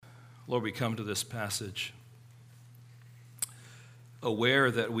Lord, we come to this passage aware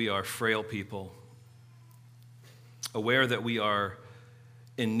that we are frail people, aware that we are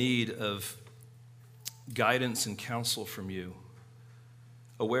in need of guidance and counsel from you,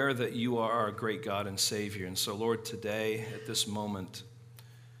 aware that you are our great God and Savior. And so, Lord, today, at this moment,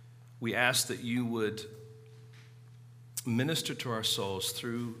 we ask that you would minister to our souls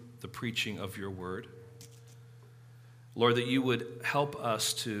through the preaching of your word. Lord, that you would help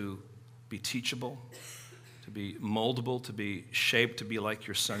us to be teachable, to be moldable, to be shaped to be like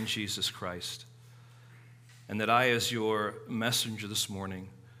your Son, Jesus Christ. And that I, as your messenger this morning,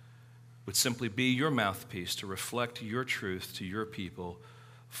 would simply be your mouthpiece to reflect your truth to your people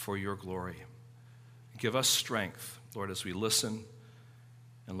for your glory. Give us strength, Lord, as we listen,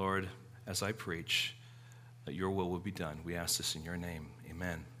 and Lord, as I preach, that your will be done. We ask this in your name.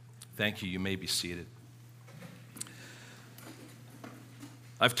 Amen. Thank you. You may be seated.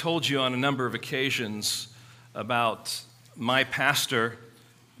 I've told you on a number of occasions about my pastor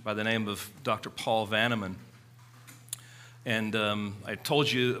by the name of Dr. Paul Vanneman. And I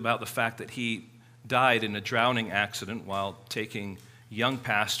told you about the fact that he died in a drowning accident while taking young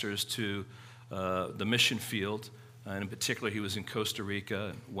pastors to the mission field. And in particular, he was in Costa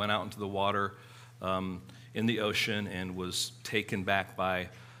Rica, went out into the water in the ocean and was taken back by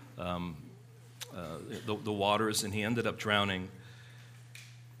the waters, and he ended up drowning.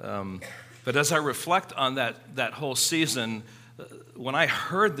 But as I reflect on that whole season, when I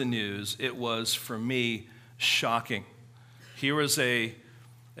heard the news, it was, for me, shocking. Here was a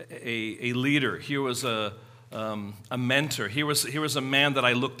leader. Here was a mentor. Here was a man that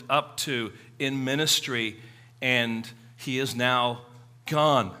I looked up to in ministry, and he is now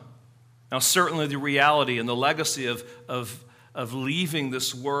gone. Now, certainly the reality and the legacy of leaving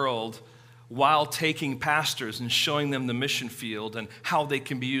this world while taking pastors and showing them the mission field and how they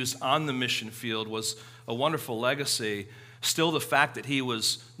can be used on the mission field was a wonderful legacy. Still, the fact that he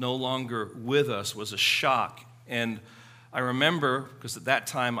was no longer with us was a shock. And I remember, because at that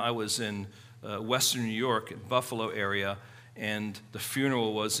time I was in Western New York, Buffalo area, and the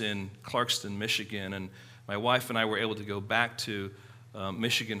funeral was in Clarkston, Michigan, and my wife and I were able to go back to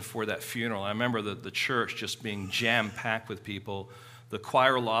Michigan for that funeral. I remember the church just being jam-packed with people. The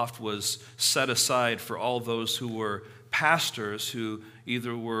choir loft was set aside for all those who were pastors who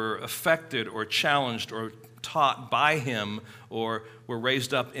either were affected or challenged or taught by him or were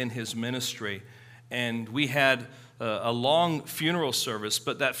raised up in his ministry. And we had a long funeral service,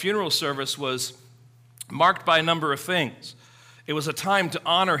 but that funeral service was marked by a number of things. It was a time to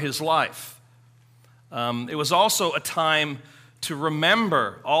honor his life. It was also a time to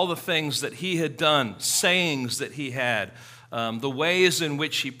remember all the things that he had done, sayings that he had, the ways in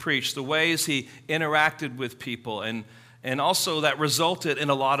which he preached, the ways he interacted with people, and also that resulted in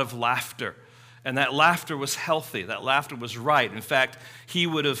a lot of laughter. And that laughter was healthy. That laughter was right. In fact, he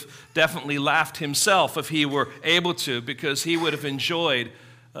would have definitely laughed himself if he were able to, because he would have enjoyed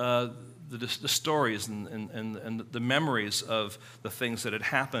the stories and the memories of the things that had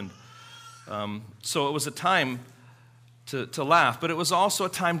happened. So it was a time to laugh, but it was also a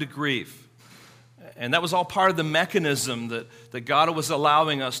time to grieve. And that was all part of the mechanism that God was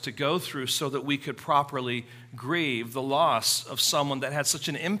allowing us to go through so that we could properly grieve the loss of someone that had such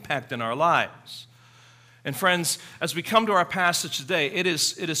an impact in our lives. And friends, as we come to our passage today, it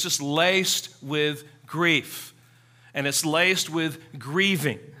is just laced with grief. And it's laced with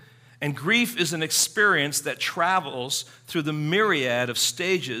grieving. And grief is an experience that travels through the myriad of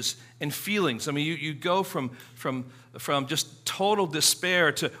stages and feelings. I mean, you go from just total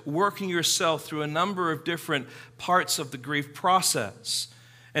despair to working yourself through a number of different parts of the grief process.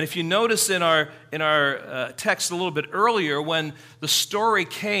 And if you notice in our text a little bit earlier, when the story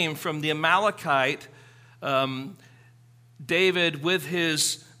came from the Amalekite, David with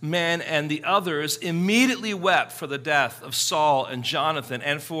his men and the others immediately wept for the death of Saul and Jonathan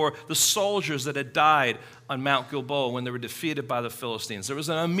and for the soldiers that had died on Mount Gilboa when they were defeated by the Philistines. There was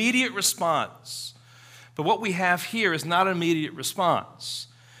an immediate response. But what we have here is not an immediate response.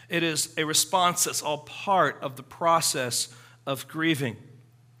 It is a response that's all part of the process of grieving.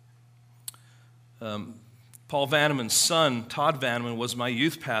 Paul Vanneman's son, Todd Vanneman, was my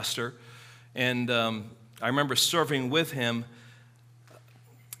youth pastor, and I remember serving with him.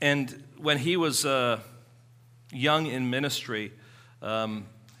 And when he was young in ministry,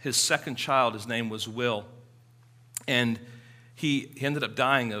 his second child, his name was Will, and he ended up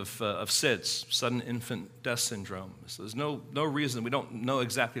dying of SIDS, sudden infant death syndrome. So there's no reason, we don't know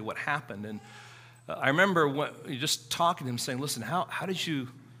exactly what happened. And I remember just talking to him, saying, "Listen, how did you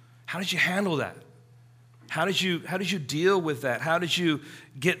handle that? How did you deal with that? How did you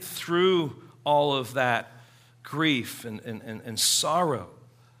get through all of that grief and sorrow?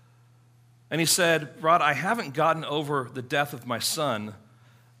 And he said, Rod, I haven't gotten over the death of my son.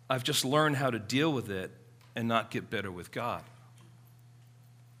 I've just learned how to deal with it and not get bitter with God.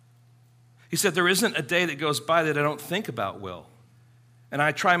 He said, there isn't a day that goes by that I don't think about Will. And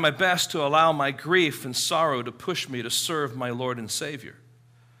I try my best to allow my grief and sorrow to push me to serve my Lord and Savior.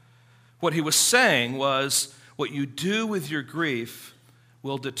 What he was saying was, what you do with your grief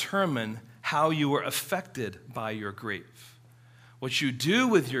will determine how you are affected by your grief. What you do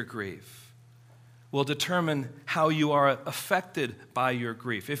with your grief will determine how you are affected by your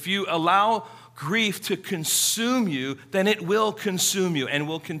grief. If you allow grief to consume you, then it will consume you and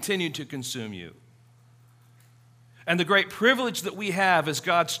will continue to consume you. And the great privilege that we have as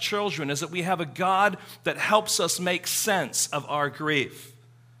God's children is that we have a God that helps us make sense of our grief.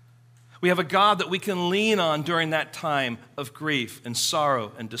 We have a God that we can lean on during that time of grief and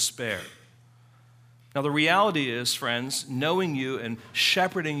sorrow and despair. Now, the reality is, friends, knowing you and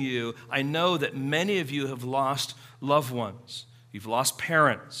shepherding you, I know that many of you have lost loved ones. You've lost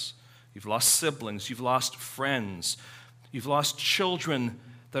parents. You've lost siblings. You've lost friends. You've lost children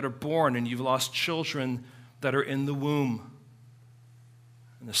that are born, and you've lost children that are in the womb.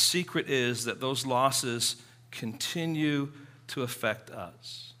 And the secret is that those losses continue to affect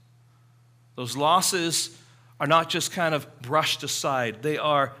us. Those losses are not just kind of brushed aside. They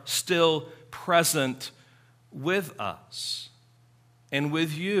are still present with us and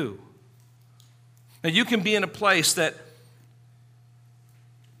with you. Now, you can be in a place that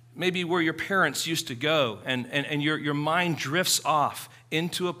maybe where your parents used to go, and your mind drifts off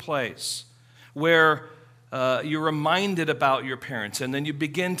into a place where you're reminded about your parents, and then you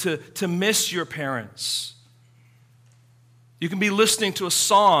begin to miss your parents. You can be listening to a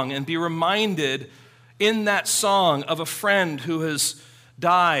song and be reminded in that song of a friend who has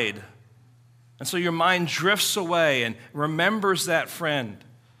died. And so your mind drifts away and remembers that friend.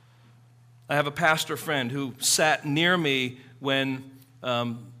 I have a pastor friend who sat near me when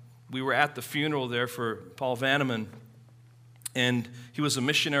we were at the funeral there for Paul Vanneman. And he was a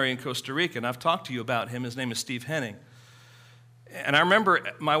missionary in Costa Rica, and I've talked to you about him. His name is Steve Henning. And I remember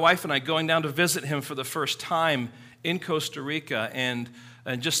my wife and I going down to visit him for the first time in Costa Rica and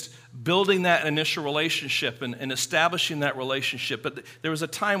just building that initial relationship and establishing that relationship. But there was a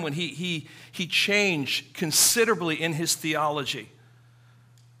time when he changed considerably in his theology.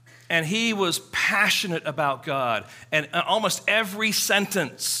 And he was passionate about God. And almost every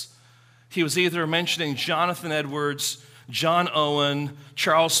sentence, he was either mentioning Jonathan Edwards, John Owen,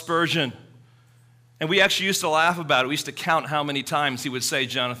 Charles Spurgeon. And we actually used to laugh about it. We used to count how many times he would say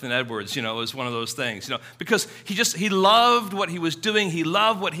Jonathan Edwards, it was one of those things, because he loved what he was doing. He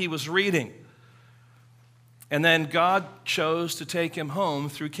loved what he was reading. And then God chose to take him home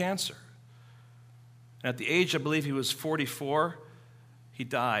through cancer. And at the age, I believe he was 44, he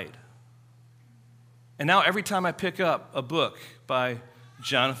died. And now every time I pick up a book by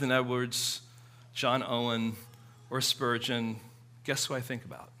Jonathan Edwards, John Owen, or Spurgeon, guess who I think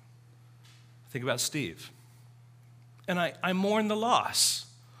about? I think about Steve. And I mourn the loss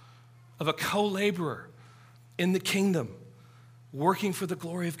of a co-laborer in the kingdom, working for the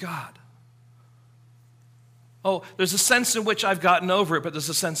glory of God. Oh, there's a sense in which I've gotten over it, but there's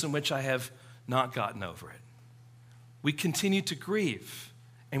a sense in which I have not gotten over it. We continue to grieve,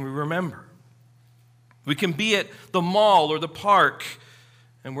 and we remember. We can be at the mall or the park,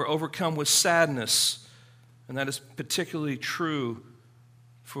 and we're overcome with sadness, and that is particularly true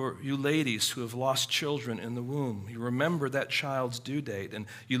for you ladies who have lost children in the womb. You remember that child's due date, and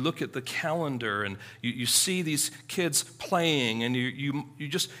you look at the calendar, and you see these kids playing, and you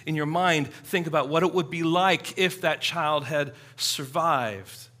just, in your mind, think about what it would be like if that child had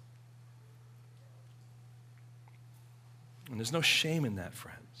survived. And there's no shame in that,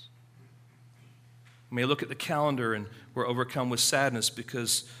 friends. We may look at the calendar, and we're overcome with sadness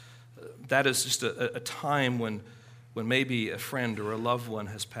because that is just a time when maybe a friend or a loved one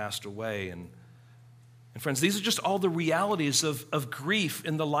has passed away. And friends, these are just all the realities of grief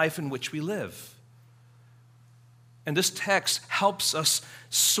in the life in which we live. And this text helps us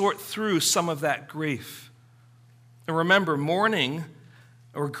sort through some of that grief. And remember, mourning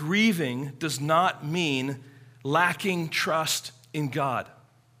or grieving does not mean lacking trust in God.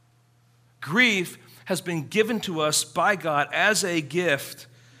 Grief has been given to us by God as a gift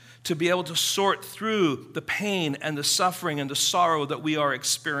to be able to sort through the pain and the suffering and the sorrow that we are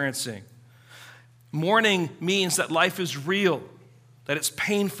experiencing. Mourning means that life is real, that it's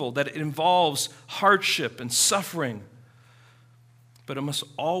painful, that it involves hardship and suffering. But it must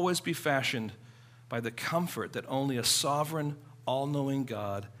always be fashioned by the comfort that only a sovereign, all-knowing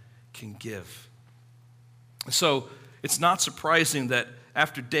God can give. So it's not surprising that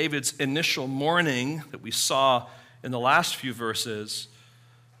after David's initial mourning that we saw in the last few verses,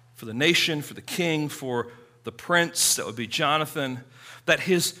 for the nation, for the king, for the prince, that would be Jonathan, that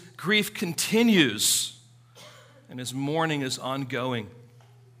his grief continues and his mourning is ongoing.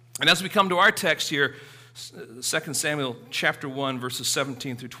 And as we come to our text here, 2 Samuel chapter 1, verses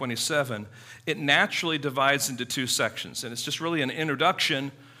 17 through 27, it naturally divides into two sections. And it's just really an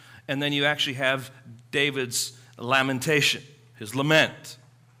introduction, and then you actually have David's lamentation, his lament.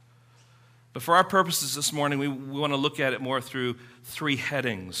 But for our purposes this morning, we want to look at it more through three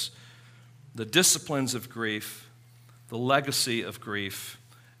headings: the disciplines of grief, the legacy of grief,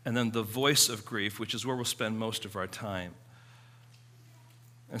 and then the voice of grief, which is where we'll spend most of our time.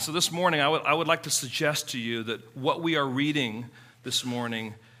 And so this morning, I would like to suggest to you that what we are reading this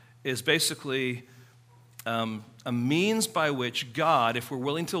morning is basically a means by which God, if we're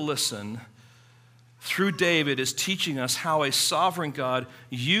willing to listen, through David, is teaching us how a sovereign God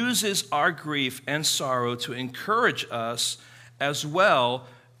uses our grief and sorrow to encourage us, as well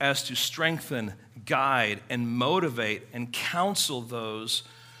as to strengthen, guide, and motivate and counsel those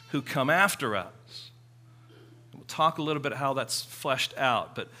who come after us. We'll talk a little bit how that's fleshed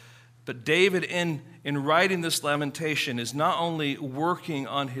out, but David, in writing this lamentation, is not only working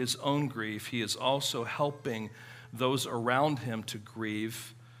on his own grief, he is also helping those around him to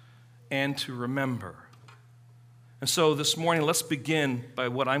grieve and to remember. And so this morning, let's begin by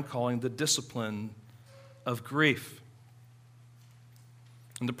what I'm calling the discipline of grief.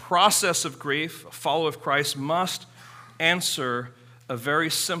 In the process of grief, a follower of Christ must answer a very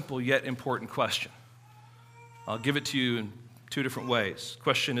simple yet important question. I'll give it to you in two different ways. The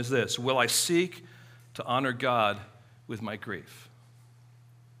question is this: will I seek to honor God with my grief?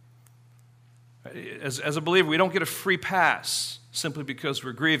 As a believer, we don't get a free pass simply because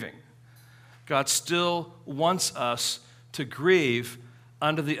we're grieving. God still wants us to grieve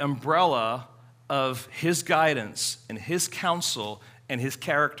under the umbrella of His guidance and His counsel and His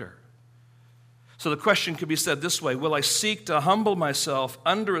character. So the question could be said this way: will I seek to humble myself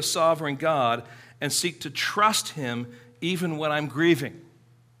under a sovereign God and seek to trust Him even when I'm grieving?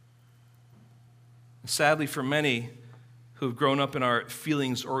 Sadly, for many who have grown up in our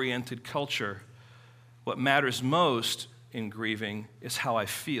feelings-oriented culture, what matters most in grieving is how I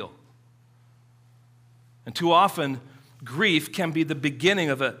feel. And too often, grief can be the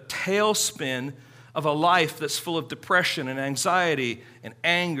beginning of a tailspin of a life that's full of depression and anxiety and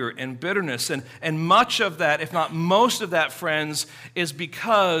anger and bitterness. And much of that, if not most of that, friends, is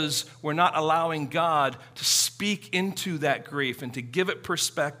because we're not allowing God to speak into that grief and to give it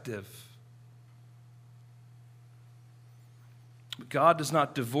perspective. But God does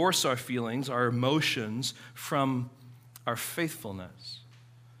not divorce our feelings, our emotions, from our faithfulness.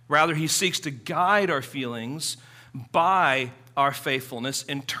 Rather, He seeks to guide our feelings by our faithfulness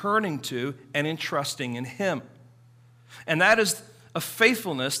in turning to and in trusting in Him. And that is a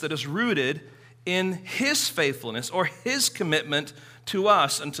faithfulness that is rooted in His faithfulness or His commitment to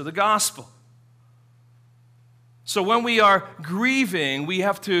us and to the gospel. So when we are grieving, we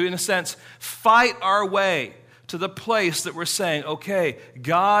have to, in a sense, fight our way to the place that we're saying, okay,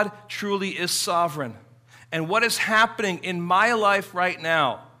 God truly is sovereign. And what is happening in my life right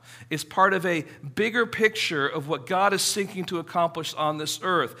now is part of a bigger picture of what God is seeking to accomplish on this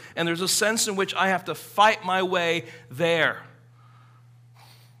earth. And there's a sense in which I have to fight my way there.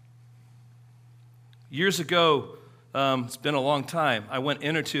 Years ago, it's been a long time, I went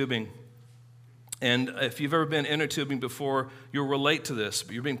inner tubing. And if you've ever been inner tubing before, you'll relate to this.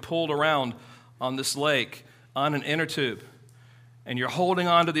 But you're being pulled around on this lake on an inner tube, and you're holding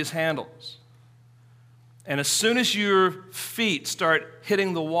on to these handles. And as soon as your feet start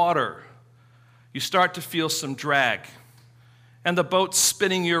hitting the water, you start to feel some drag. And the boat's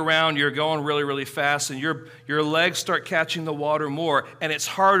spinning you around, you're going really, really fast, and your legs start catching the water more, and it's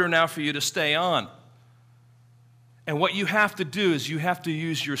harder now for you to stay on. And what you have to do is you have to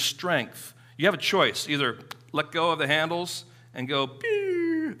use your strength. You have a choice: either let go of the handles and go,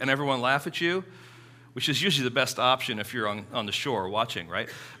 pew, and everyone laugh at you, which is usually the best option if you're on the shore watching, right?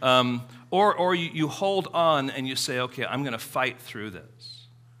 Or you hold on and you say, okay, I'm going to fight through this.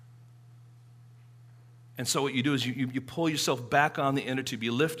 And so what you do is you pull yourself back on the inner tube.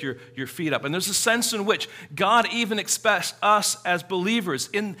 You lift your feet up. And there's a sense in which God even expects us as believers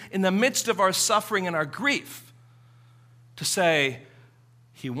in the midst of our suffering and our grief to say,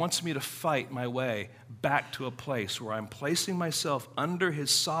 He wants me to fight my way back to a place where I'm placing myself under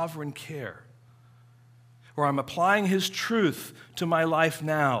His sovereign care, where I'm applying His truth to my life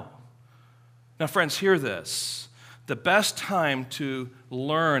now. Now, friends, hear this. The best time to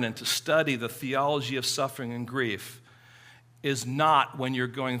learn and to study the theology of suffering and grief is not when you're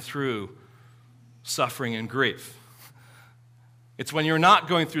going through suffering and grief. It's when you're not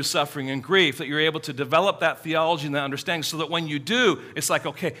going through suffering and grief that you're able to develop that theology and that understanding so that when you do, it's like,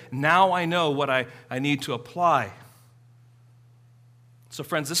 okay, now I know what I need to apply. So,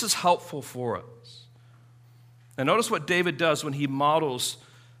 friends, this is helpful for us. And notice what David does when he models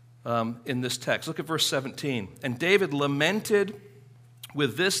in this text. Look at verse 17. And David lamented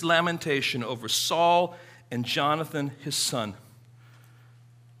with this lamentation over Saul and Jonathan, his son.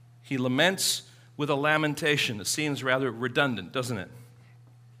 He laments with a lamentation. It seems rather redundant, doesn't it?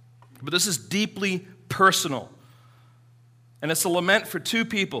 But this is deeply personal. And it's a lament for two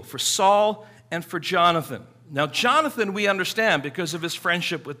people, for Saul and for Jonathan. Now, Jonathan, we understand because of his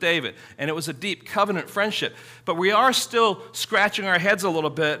friendship with David, and it was a deep covenant friendship. But we are still scratching our heads a little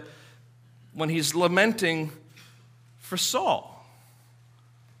bit when he's lamenting for Saul.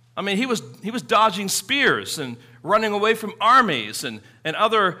 I mean, he was dodging spears and running away from armies and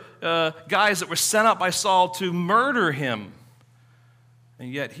other guys that were sent out by Saul to murder him.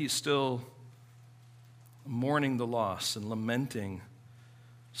 And yet he's still mourning the loss and lamenting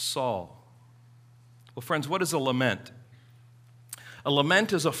Saul. Well, friends, what is a lament? A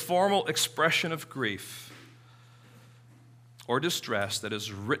lament is a formal expression of grief or distress that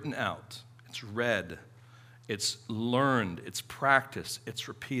is written out. It's read. It's learned. It's practiced. It's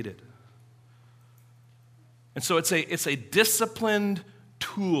repeated. And so it's a disciplined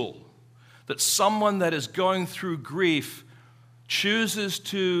tool that someone that is going through grief chooses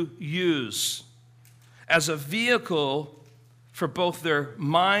to use as a vehicle for both their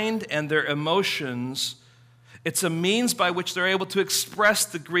mind and their emotions. It's a means by which they're able to express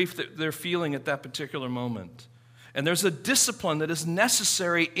the grief that they're feeling at that particular moment. And there's a discipline that is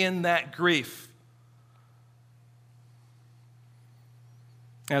necessary in that grief.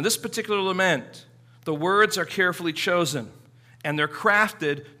 Now, this particular lament, the words are carefully chosen, and they're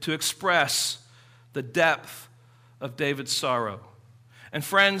crafted to express the depth of David's sorrow. And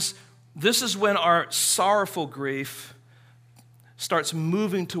friends, this is when our sorrowful grief starts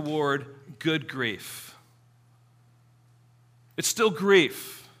moving toward good grief. It's still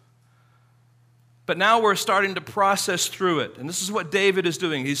grief, but now we're starting to process through it. And this is what David is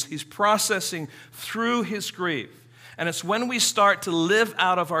doing. He's processing through his grief. And it's when we start to live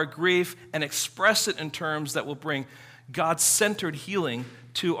out of our grief and express it in terms that will bring God-centered healing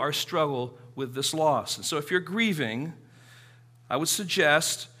to our struggle with this loss. And so if you're grieving, I would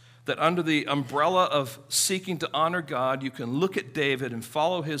suggest that under the umbrella of seeking to honor God, you can look at David and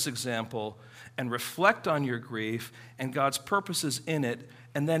follow his example and reflect on your grief and God's purposes in it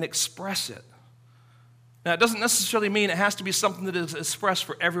and then express it. Now, it doesn't necessarily mean it has to be something that is expressed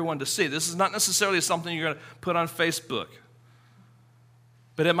for everyone to see. This is not necessarily something you're going to put on Facebook.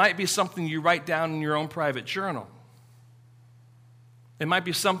 But it might be something you write down in your own private journal. It might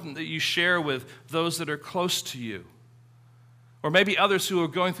be something that you share with those that are close to you. Or maybe others who are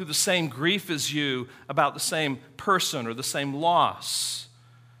going through the same grief as you about the same person or the same loss.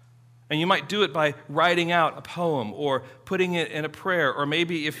 And you might do it by writing out a poem or putting it in a prayer, or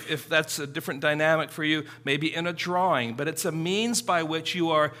maybe if that's a different dynamic for you, maybe in a drawing. But it's a means by which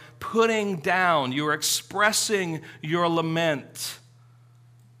you are putting down, you are expressing your lament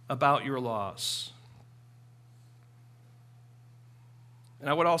about your loss. And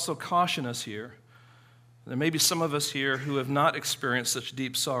I would also caution us here. There may be some of us here who have not experienced such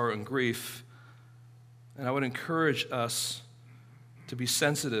deep sorrow and grief, and I would encourage us to be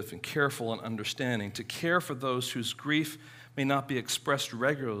sensitive and careful and understanding, to care for those whose grief may not be expressed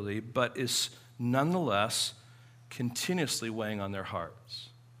regularly, but is nonetheless continuously weighing on their hearts.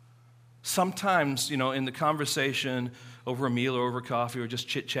 Sometimes, in the conversation over a meal or over coffee or just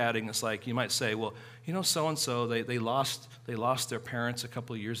chit-chatting, it's like you might say, well, so-and-so, they lost their parents a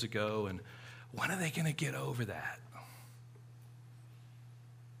couple of years ago, and when are they going to get over that?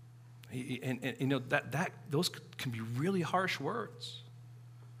 And those can be really harsh words.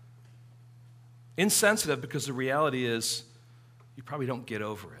 Insensitive, because the reality is you probably don't get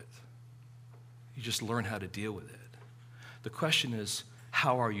over it. You just learn how to deal with it. The question is,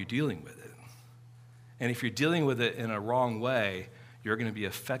 how are you dealing with it? And if you're dealing with it in a wrong way, you're going to be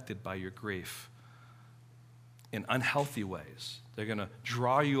affected by your grief in unhealthy ways. They're going to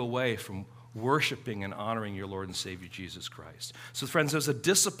draw you away from worshiping and honoring your Lord and Savior Jesus Christ. So friends, there's a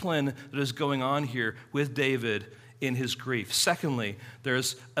discipline that is going on here with David in his grief. Secondly,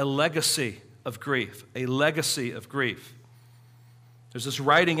 there's a legacy of grief, a legacy of grief. There's this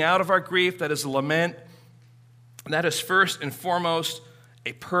writing out of our grief that is a lament, and that is first and foremost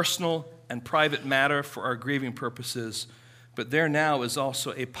a personal and private matter for our grieving purposes, but there now is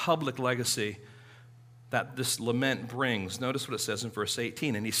also a public legacy that this lament brings. Notice what it says in verse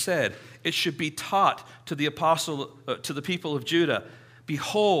 18. And he said, it should be taught to the to the people of Judah,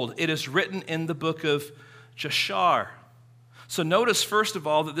 behold, it is written in the book of Jashar. So notice, first of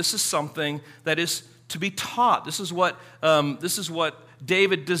all, that this is something that is to be taught. This is what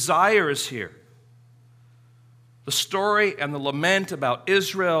David desires here. The story and the lament about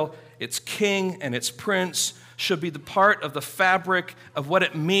Israel, its king and its prince, should be the part of the fabric of what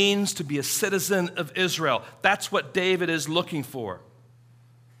it means to be a citizen of Israel. That's what David is looking for.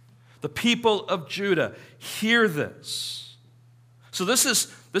 The people of Judah, hear this. So this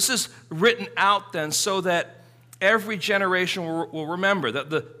is written out then so that every generation will remember,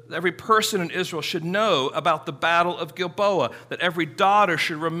 that every person in Israel should know about the battle of Gilboa, that every daughter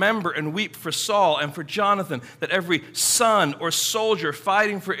should remember and weep for Saul and for Jonathan, that every son or soldier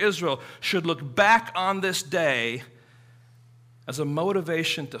fighting for Israel should look back on this day as a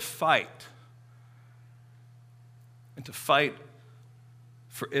motivation to fight, and to fight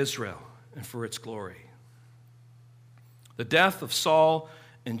for Israel and for its glory. The death of Saul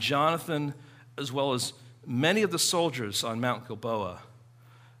and Jonathan, as well as many of the soldiers on Mount Gilboa,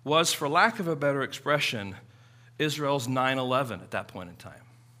 was, for lack of a better expression, Israel's 9/11 at that point in time.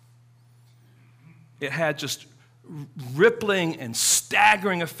 It had just rippling and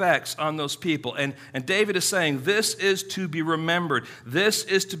staggering effects on those people. And David is saying, this is to be remembered. This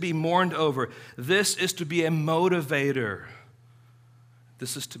is to be mourned over. This is to be a motivator.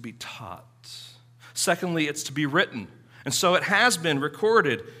 This is to be taught. Secondly, it's to be written. And so it has been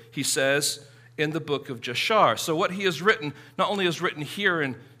recorded, he says, in the book of Jashar. So what he has written not only is written here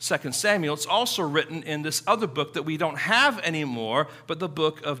in 2 Samuel, it's also written in this other book that we don't have anymore, but the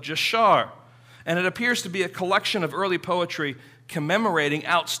book of Jashar. And it appears to be a collection of early poetry commemorating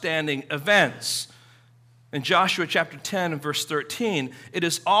outstanding events. In Joshua chapter 10 and verse 13, it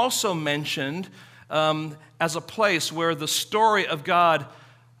is also mentioned as a place where the story of God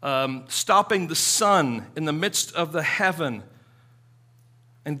stopping the sun in the midst of the heaven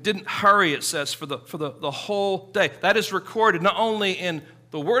and didn't hurry, it says, for the whole day. That is recorded not only in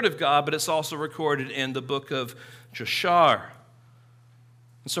the Word of God, but it's also recorded in the book of Jashar.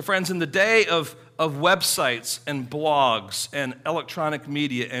 And so, friends, in the day of websites and blogs and electronic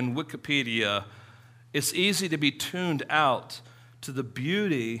media and Wikipedia, it's easy to be tuned out to the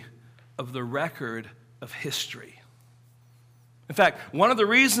beauty of the record of history. In fact, one of the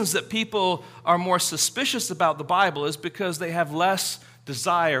reasons that people are more suspicious about the Bible is because they have less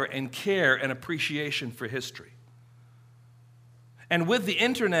desire and care and appreciation for history. And with the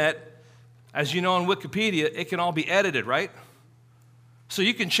internet, as you know on Wikipedia, it can all be edited, right? So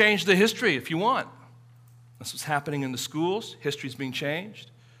you can change the history if you want. That's what's happening in the schools. History's being changed.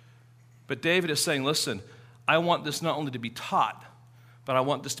 But David is saying, listen, I want this not only to be taught, but I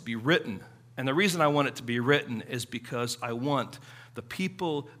want this to be written. And the reason I want it to be written is because I want the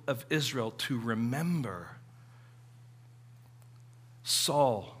people of Israel to remember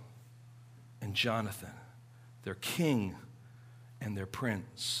Saul and Jonathan, their king and their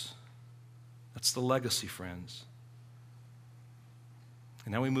prince. That's the legacy, friends.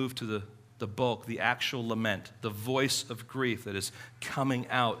 And now we move to the bulk, the actual lament, the voice of grief that is coming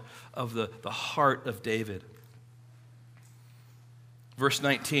out of the heart of David. Verse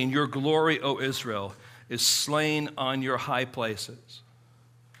 19, your glory, O Israel, is slain on your high places.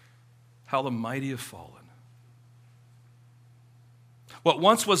 How the mighty have fallen. What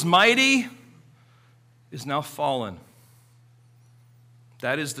once was mighty is now fallen.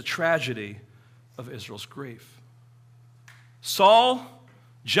 That is the tragedy of Israel's grief. Saul,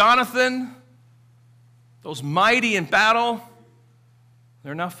 Jonathan, those mighty in battle,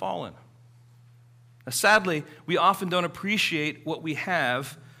 they're now fallen. Now, sadly, we often don't appreciate what we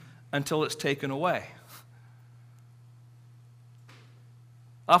have until it's taken away.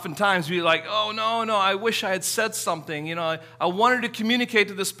 Oftentimes we're like, oh, no, I wish I had said something. You know, I wanted to communicate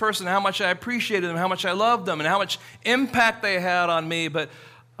to this person how much I appreciated them, how much I loved them, and how much impact they had on me, but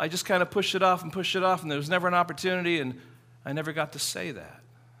I just kind of pushed it off, and there was never an opportunity, and I never got to say that.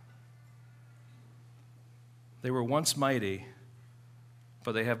 They were once mighty,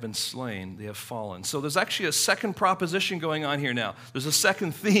 but they have been slain, they have fallen. So there's actually a second proposition going on here now. There's a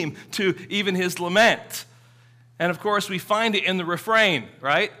second theme to even his lament. And of course, we find it in the refrain,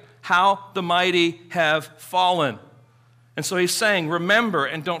 right? How the mighty have fallen. And so he's saying, remember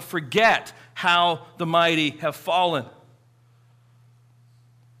and don't forget how the mighty have fallen.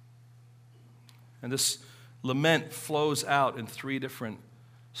 And this lament flows out in three different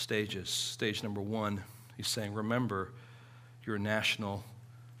stages. Stage number one, he's saying, remember your national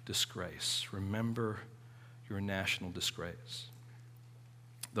disgrace. Remember your national disgrace.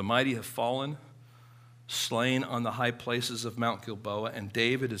 The mighty have fallen, slain on the high places of Mount Gilboa, and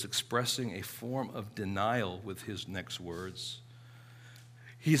David is expressing a form of denial with his next words.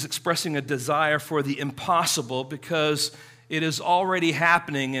 He's expressing a desire for the impossible because it is already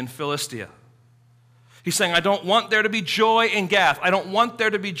happening in Philistia. He's saying, I don't want there to be joy in Gath. I don't want there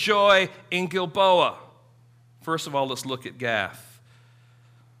to be joy in Gilboa. First of all, let's look at Gath.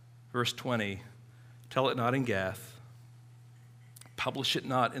 Verse 20, tell it not in Gath, publish it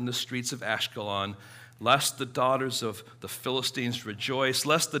not in the streets of Ashkelon, lest the daughters of the Philistines rejoice,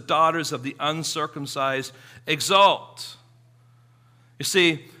 lest the daughters of the uncircumcised exult. You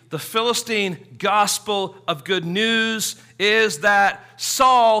see, the Philistine gospel of good news is that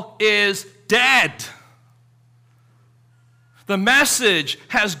Saul is dead. The message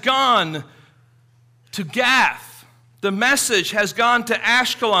has gone to Gath. The message has gone to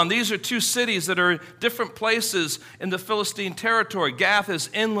Ashkelon. These are two cities that are different places in the Philistine territory. Gath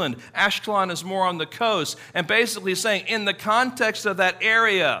is inland. Ashkelon is more on the coast. And basically saying, in the context of that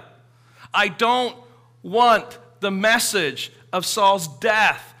area, I don't want the message of Saul's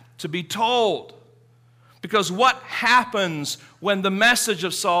death to be told. Because what happens when the message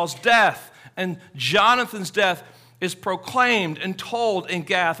of Saul's death and Jonathan's death is proclaimed and told in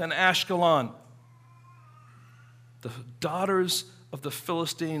Gath and Ashkelon? The daughters of the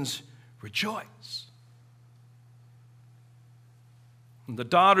Philistines rejoice. And the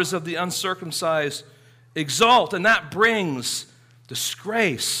daughters of the uncircumcised exult, and that brings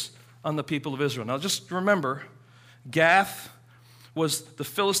disgrace on the people of Israel. Now just remember, Gath was the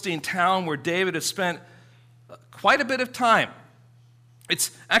Philistine town where David had spent quite a bit of time.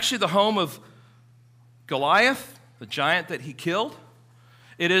 It's actually the home of Goliath, the giant that he killed.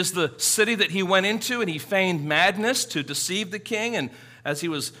 It is the city that he went into, and he feigned madness to deceive the king, and as he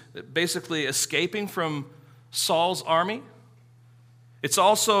was basically escaping from Saul's army. It's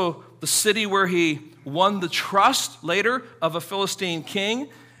also the city where he won the trust later of a Philistine king,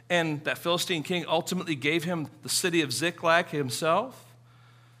 and that Philistine king ultimately gave him the city of Ziklag himself.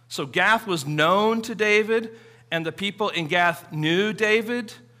 So Gath was known to David, and the people in Gath knew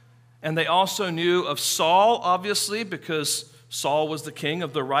David, and they also knew of Saul, obviously, because Saul was the king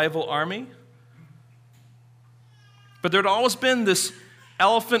of the rival army. But there had always been this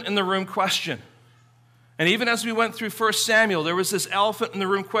elephant in the room question. And even as we went through 1 Samuel, there was this elephant in the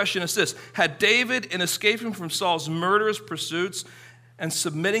room question. It's this: had David, in escaping from Saul's murderous pursuits and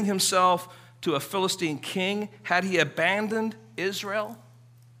submitting himself to a Philistine king, had he abandoned Israel?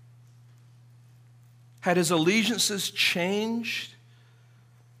 Had his allegiances changed?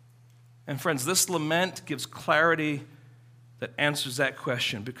 And friends, this lament gives clarity that answers that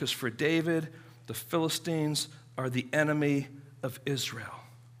question, because for David, the Philistines are the enemy of Israel.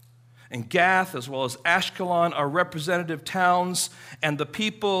 And Gath, as well as Ashkelon, are representative towns, and the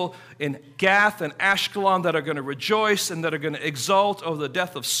people in Gath and Ashkelon that are going to rejoice and that are going to exult over the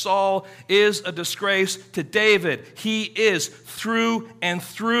death of Saul is a disgrace to David. He is through and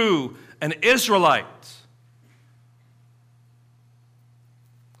through an Israelite.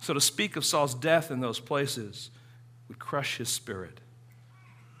 So to speak of Saul's death in those places would crush his spirit.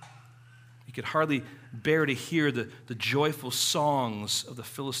 He could hardly bear to hear the joyful songs of the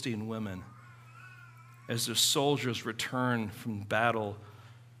Philistine women as their soldiers returned from battle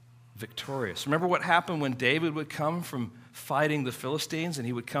victorious. Remember what happened when David would come from fighting the Philistines, and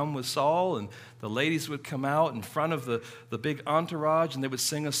he would come with Saul, and the ladies would come out in front of the big entourage, and they would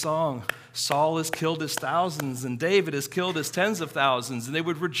sing a song. Saul has killed his thousands, and David has killed his tens of thousands, and they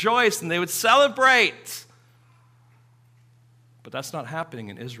would rejoice, and they would celebrate. But that's not happening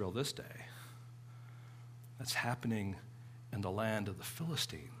in Israel this day. That's happening in the land of the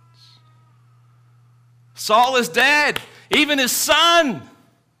Philistines. Saul is dead, even his son.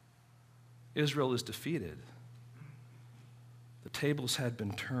 Israel is defeated. The tables had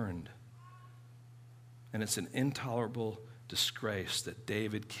been turned, and it's an intolerable disgrace that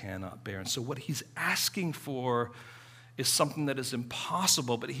David cannot bear. And so what he's asking for is something that is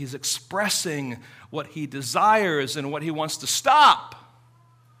impossible, but he's expressing what he desires and what he wants to stop.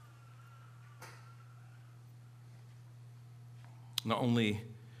 Not only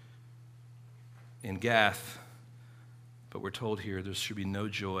in Gath, but we're told here there should be no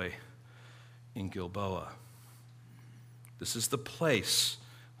joy in Gilboa. This is the place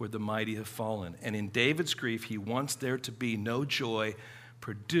where the mighty have fallen. And in David's grief, he wants there to be no joy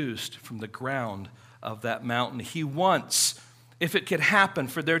produced from the ground of that mountain. He wants, if it could happen,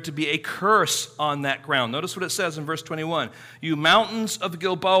 for there to be a curse on that ground. Notice what it says in verse 21. You mountains of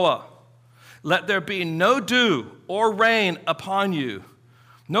Gilboa, let there be no dew or rain upon you,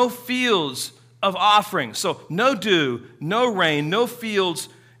 No fields of offerings. So no dew, no rain, no fields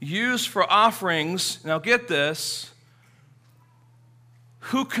used for offerings. Now get this.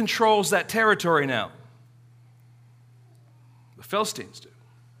 Who controls that territory now? The Philistines do.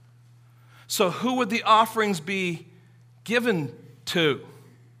 So who would the offerings be given to?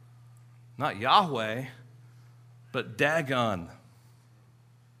 Not Yahweh, but Dagon.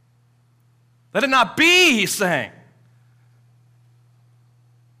 Let it not be, he's saying.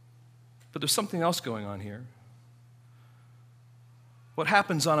 But there's something else going on here. What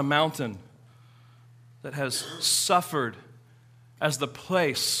happens on a mountain that has suffered as the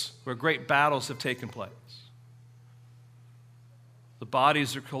place where great battles have taken place? The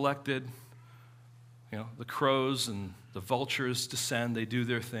bodies are collected, the crows and the vultures descend, they do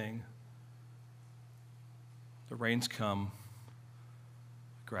their thing. The rains come,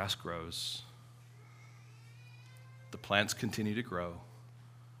 grass grows, the plants continue to grow,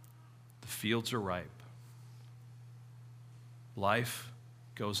 the fields are ripe. Life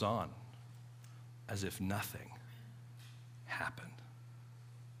goes on as if nothing happened.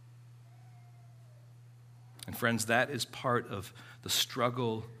 And friends, that is part of the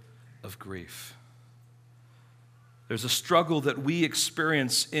struggle of grief. There's a struggle that we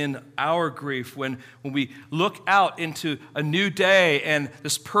experience in our grief when we look out into a new day and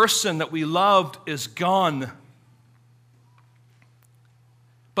this person that we loved is gone.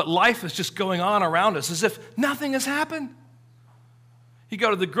 But life is just going on around us as if nothing has happened. You go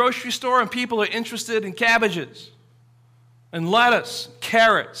to the grocery store and people are interested in cabbages and lettuce,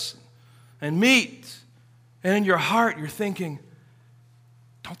 carrots, and meat. And in your heart, you're thinking,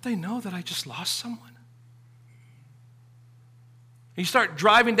 don't they know that I just lost someone? You start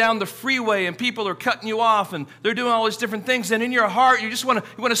driving down the freeway and people are cutting you off and they're doing all these different things. And in your heart, you just want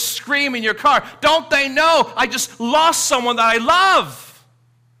to scream in your car, don't they know I just lost someone that I love?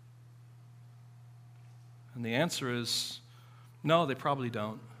 And the answer is, no, they probably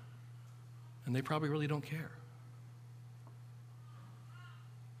don't. And they probably really don't care.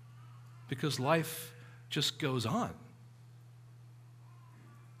 Because life just goes on.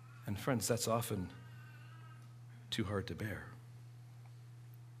 And friends, that's often too hard to bear.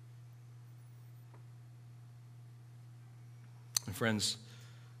 And friends,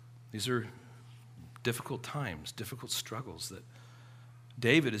 these are difficult times, difficult struggles that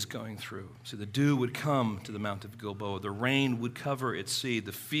David is going through. So the dew would come to the Mount of Gilboa. The rain would cover its seed.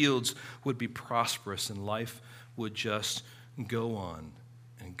 The fields would be prosperous, and life would just go on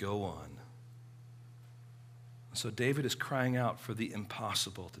and go on. So David is crying out for the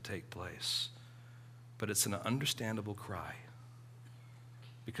impossible to take place. But it's an understandable cry.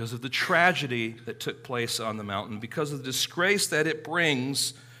 Because of the tragedy that took place on the mountain, because of the disgrace that it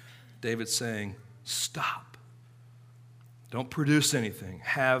brings, David's saying, stop. Don't produce anything.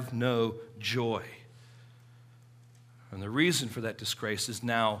 Have no joy. And the reason for that disgrace is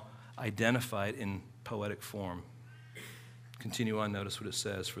now identified in poetic form. Continue on, notice what it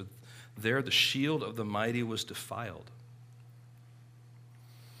says. For there the shield of the mighty was defiled.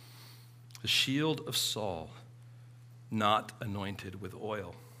 The shield of Saul, not anointed with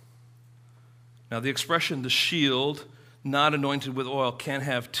oil. Now the expression, the shield, not anointed with oil, can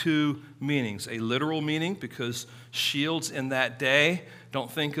have two meanings. A literal meaning, because shields in that day,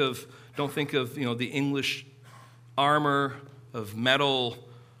 don't think of the English armor of metal,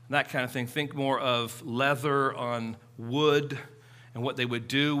 that kind of thing. Think more of leather on wood. And what they would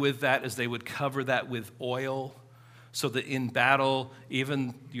do with that is they would cover that with oil so that in battle,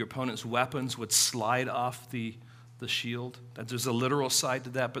 even your opponent's weapons would slide off the shield. There's a literal side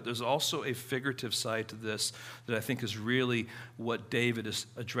to that, but there's also a figurative side to this that I think is really what David is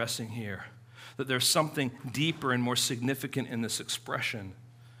addressing here. That there's something deeper and more significant in this expression.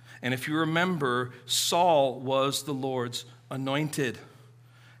 And if you remember, Saul was the Lord's anointed.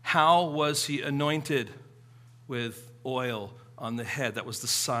 How was he anointed? With oil on the head. That was the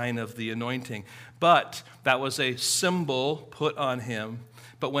sign of the anointing. But that was a symbol put on him.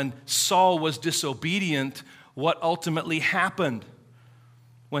 But when Saul was disobedient, what ultimately happened?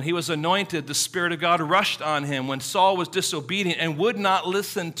 When he was anointed, the Spirit of God rushed on him. When Saul was disobedient and would not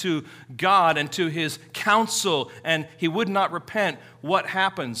listen to God and to his counsel, and he would not repent, what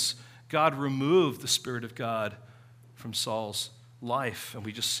happens? God removed the Spirit of God from Saul's life, and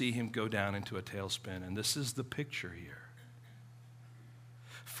we just see him go down into a tailspin. And this is the picture here.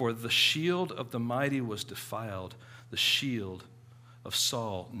 For the shield of the mighty was defiled, the shield of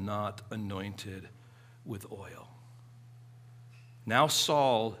Saul not anointed with oil. Now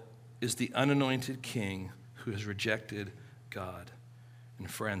Saul is the unanointed king who has rejected God. And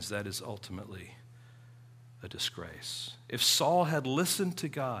friends, that is ultimately a disgrace. If Saul had listened to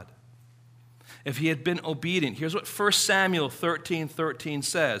God, if he had been obedient, here's what 1 Samuel 13:13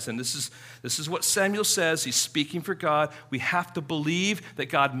 says, and this is what Samuel says. He's speaking for God. We have to believe that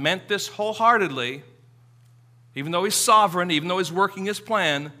God meant this wholeheartedly, even though he's sovereign, even though he's working his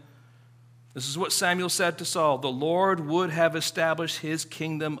plan. This is what Samuel said to Saul: the Lord would have established his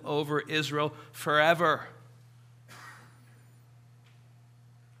kingdom over Israel forever.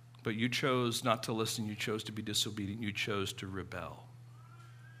 But you chose not to listen. You chose to be disobedient. You chose to rebel.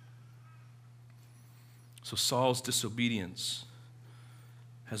 So Saul's disobedience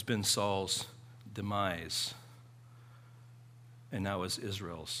has been Saul's demise, and now is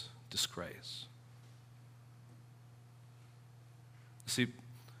Israel's disgrace. See,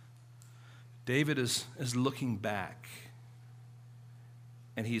 David is looking back,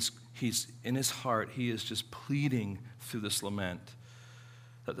 and he's in his heart, he is just pleading through this lament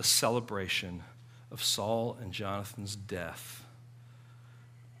that the celebration of Saul and Jonathan's death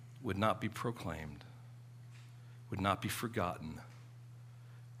would not be proclaimed, would not be forgotten,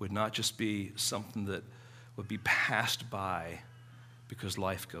 would not just be something that would be passed by because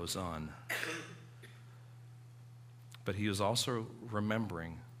life goes on. But he was also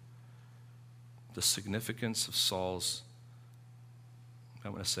remembering the significance of Saul's,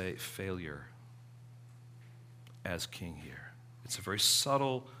 I'm going to say, failure as king here. It's a very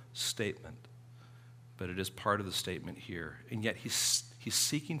subtle statement, but it is part of the statement here. And yet he's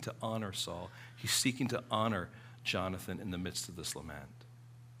seeking to honor Saul. He's seeking to honor Jonathan in the midst of this lament.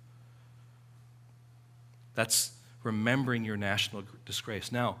 That's remembering your national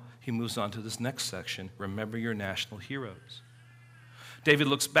disgrace. Now, he moves on to this next section, remember your national heroes. David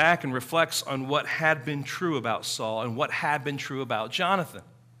looks back and reflects on what had been true about Saul and what had been true about Jonathan.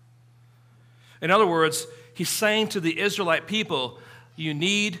 In other words, he's saying to the Israelite people, you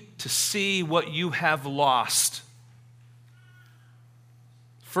need to see what you have lost.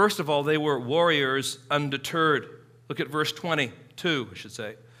 First of all, they were warriors undeterred. Look at verse 22, I should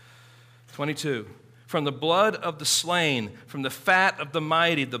say. 22. From the blood of the slain, from the fat of the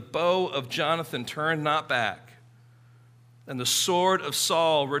mighty, the bow of Jonathan turned not back, and the sword of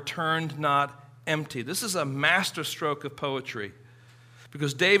Saul returned not empty. This is a masterstroke of poetry,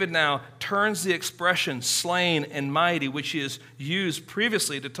 because David now turns the expression slain and mighty, which he has used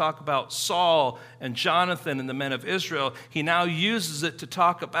previously to talk about Saul and Jonathan and the men of Israel. He now uses it to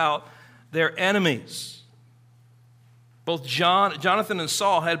talk about their enemies. Both Jonathan and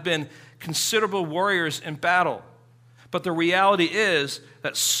Saul had been considerable warriors in battle, but the reality is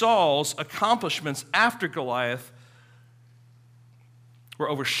that Saul's accomplishments after Goliath were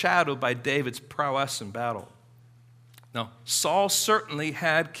overshadowed by David's prowess in battle. Now, Saul certainly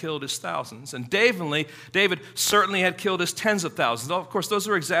had killed his thousands, and David certainly had killed his tens of thousands. Of course, those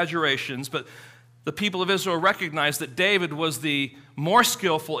are exaggerations, but the people of Israel recognized that David was the more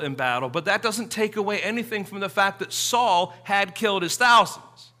skillful in battle, but that doesn't take away anything from the fact that Saul had killed his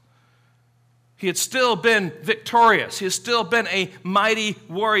thousands. He had still been victorious. He had still been a mighty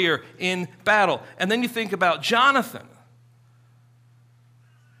warrior in battle. And then you think about Jonathan.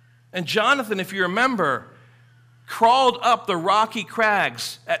 And Jonathan, if you remember, crawled up the rocky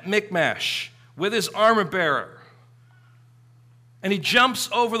crags at Michmash with his armor bearer. And he jumps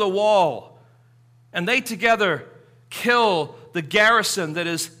over the wall, and they together kill the garrison that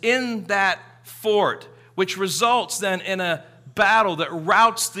is in that fort, which results then in a battle that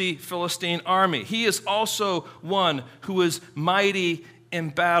routs the Philistine army. He is also one who is mighty in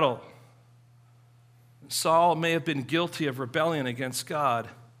battle. Saul may have been guilty of rebellion against God,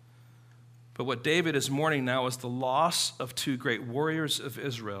 but what David is mourning now is the loss of two great warriors of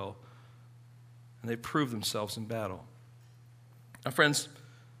Israel, and they proved themselves in battle. Now, friends,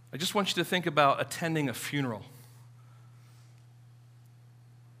 I just want you to think about attending a funeral.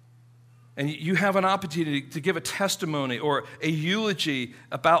 And you have an opportunity to give a testimony or a eulogy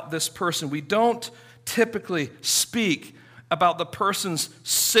about this person. We don't typically speak about the person's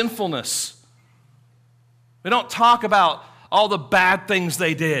sinfulness. We don't talk about all the bad things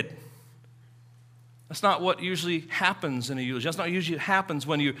they did. That's not what usually happens in a eulogy. That's not usually what happens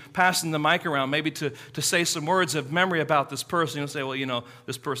when you're passing the mic around, maybe to say some words of memory about this person. You'll say, well,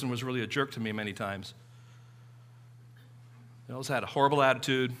 this person was really a jerk to me many times. He always had a horrible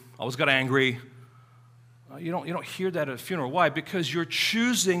attitude, always got angry. You don't hear that at a funeral. Why? Because you're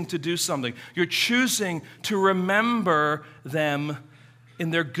choosing to do something. You're choosing to remember them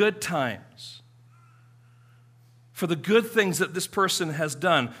in their good times. for the good things that this person has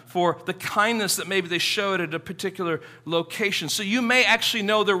done, for the kindness that maybe they showed at a particular location. So you may actually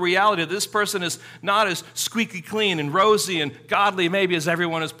know the reality that this person is not as squeaky clean and rosy and godly maybe as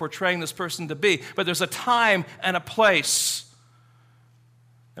everyone is portraying this person to be, but there's a time and a place.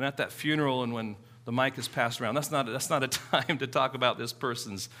 And at that funeral and when the mic is passed around, that's not a time to talk about this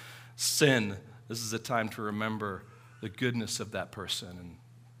person's sin. This is a time to remember the goodness of that person and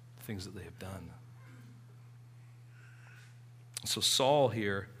the things that they have done. So Saul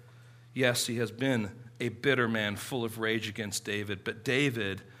here, yes, he has been a bitter man full of rage against David, but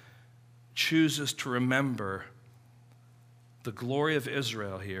David chooses to remember the glory of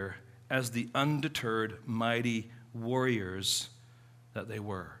Israel here as the undeterred, mighty warriors that they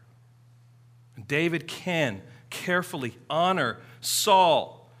were. David can carefully honor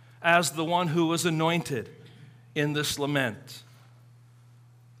Saul as the one who was anointed in this lament.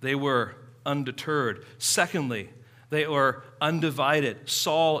 They were undeterred. Secondly, they were undivided.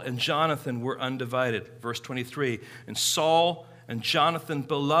 Saul and Jonathan were undivided. Verse 23, and Saul and Jonathan,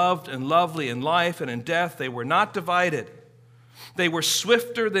 beloved and lovely in life and in death, they were not divided. They were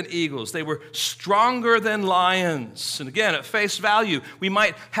swifter than eagles. They were stronger than lions. And again, at face value, we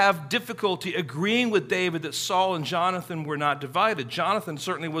might have difficulty agreeing with David that Saul and Jonathan were not divided. Jonathan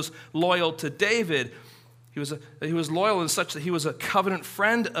certainly was loyal to David. He was loyal in such that he was a covenant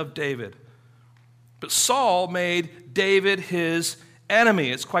friend of David. But Saul made David his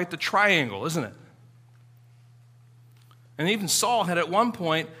enemy. It's quite the triangle, isn't it? And even Saul had at one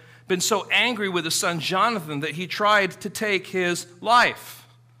point been so angry with his son Jonathan that he tried to take his life.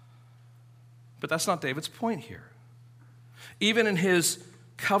 But that's not David's point here. Even in his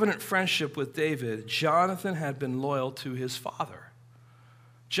covenant friendship with David, Jonathan had been loyal to his father.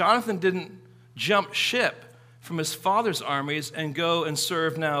 Jonathan didn't jump ship from his father's armies and go and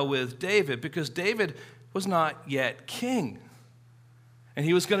serve now with David, because David was not yet king. And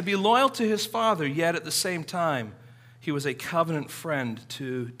he was going to be loyal to his father, yet at the same time, he was a covenant friend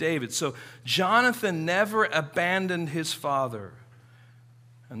to David. So Jonathan never abandoned his father.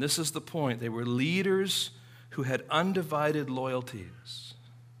 And this is the point. They were leaders who had undivided loyalties.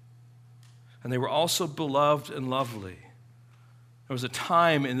 And they were also beloved and lovely. There was a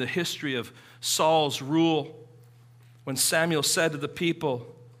time in the history of Saul's rule when Samuel said to the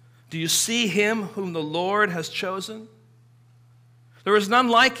people, "Do you see him whom the Lord has chosen? There is none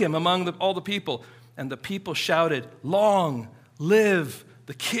like him among all the people." And the people shouted, "Long live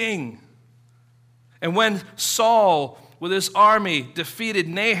the king." And when Saul, with his army, defeated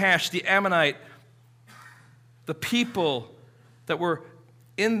Nahash the Ammonite, the people that were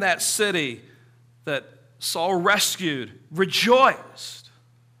in that city that Saul rescued rejoiced.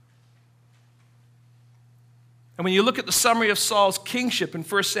 And when you look at the summary of Saul's kingship in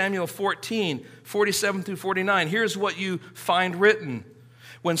 1 Samuel 14, 47 through 49, here's what you find written.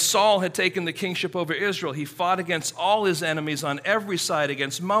 When Saul had taken the kingship over Israel, he fought against all his enemies on every side,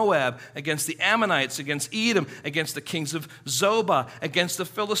 against Moab, against the Ammonites, against Edom, against the kings of Zobah, against the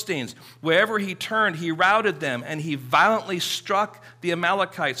Philistines. Wherever he turned, he routed them, and he violently struck the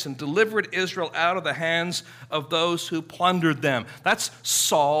Amalekites and delivered Israel out of the hands of those who plundered them. That's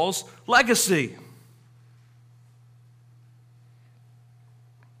Saul's legacy.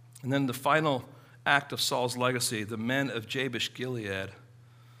 And then the final act of Saul's legacy, the men of Jabesh Gilead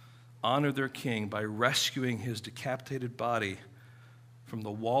honored their king by rescuing his decapitated body from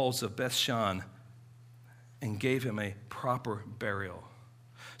the walls of Bethshan and gave him a proper burial.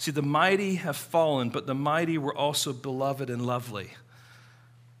 See, the mighty have fallen, but the mighty were also beloved and lovely.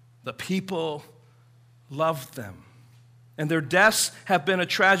 The people loved them. And their deaths have been a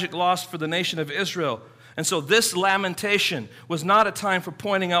tragic loss for the nation of Israel. And so this lamentation was not a time for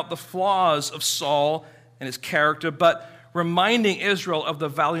pointing out the flaws of Saul and his character, but reminding Israel of the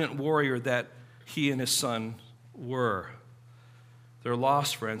valiant warrior that he and his son were. Their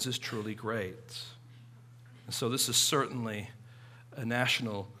loss, friends, is truly great. And so this is certainly a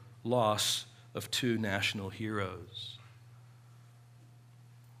national loss of two national heroes.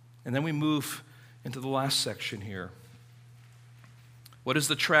 And then we move into the last section here. What is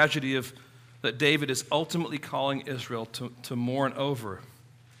the tragedy that David is ultimately calling Israel to mourn over?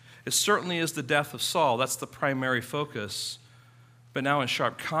 It certainly is the death of Saul. That's the primary focus. But now in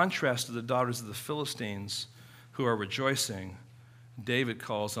sharp contrast to the daughters of the Philistines who are rejoicing, David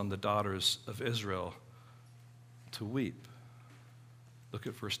calls on the daughters of Israel to weep. Look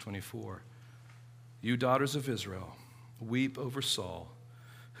at verse 24. You daughters of Israel, weep over Saul,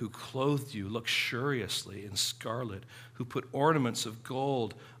 who clothed you luxuriously in scarlet, who put ornaments of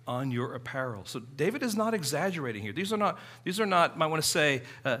gold on your apparel. So David is not exaggerating here. These are not, I want to say,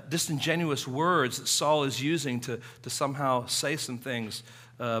 disingenuous words that Saul is using to somehow say some things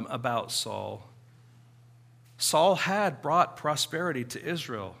about Saul. Saul had brought prosperity to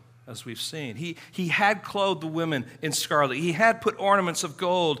Israel, as we've seen. He had clothed the women in scarlet. He had put ornaments of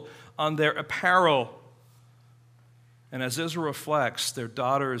gold on their apparel. And as Israel reflects, their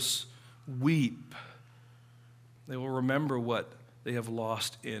daughters weep. They will remember what they have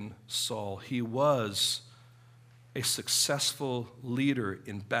lost in Saul. He was a successful leader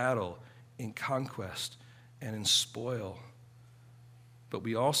in battle, in conquest, and in spoil. But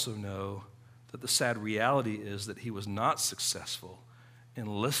we also know that the sad reality is that he was not successful in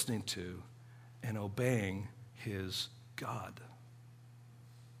listening to and obeying his God.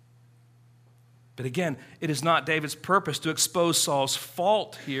 But again, it is not David's purpose to expose Saul's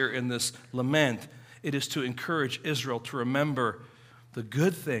fault here in this lament. It is to encourage Israel to remember the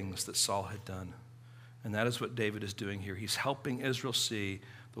good things that Saul had done. And that is what David is doing here. He's helping Israel see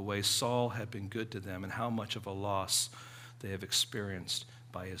the way Saul had been good to them and how much of a loss they have experienced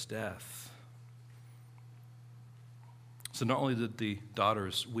by his death. So not only did the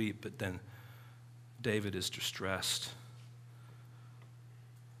daughters weep, but then David is distressed.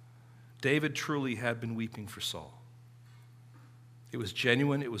 David truly had been weeping for Saul. It was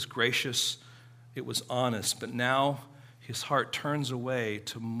genuine, it was gracious, it was honest, but now his heart turns away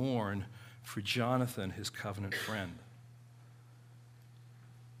to mourn for Jonathan, his covenant friend.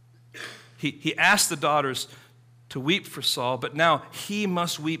 He asked the daughters to weep for Saul, but now he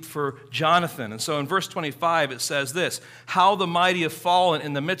must weep for Jonathan. And so in verse 25 it says this, "How the mighty have fallen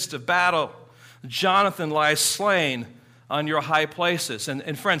in the midst of battle. Jonathan lies slain on your high places."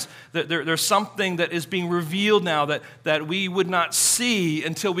 And friends, there's something that is being revealed now that we would not see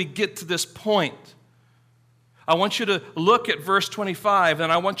until we get to this point. I want you to look at verse 25,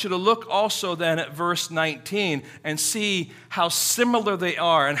 and I want you to look also then at verse 19 and see how similar they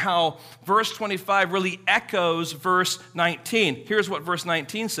are and how verse 25 really echoes verse 19. Here's what verse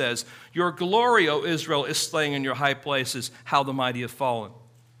 19 says, "Your glory, O Israel, is slain in your high places, how the mighty have fallen."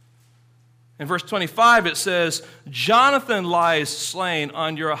 In verse 25 it says, "Jonathan lies slain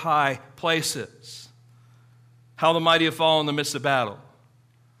on your high places, how the mighty have fallen in the midst of battle."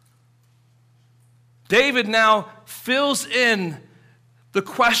 David now fills in the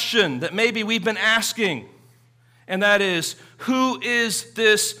question that maybe we've been asking, and that is, who is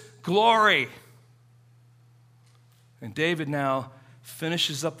this glory? And David now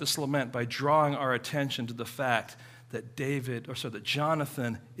finishes up this lament by drawing our attention to the fact that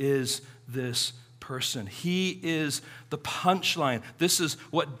Jonathan is this person. He is the punchline. This is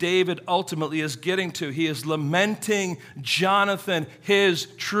what David ultimately is getting to. He is lamenting Jonathan, his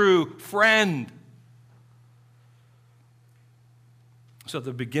true friend. So at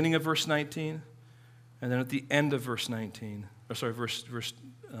the beginning of verse 19, and then at the end of verse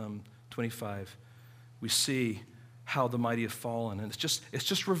 25, we see how the mighty have fallen. And it's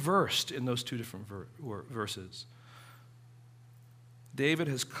just reversed in those two different verses. David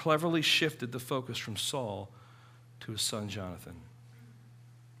has cleverly shifted the focus from Saul to his son Jonathan.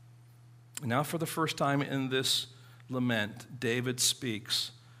 Now for the first time in this lament, David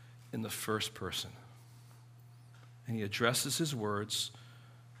speaks in the first person. And he addresses his words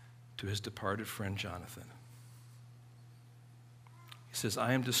to his departed friend Jonathan. He says,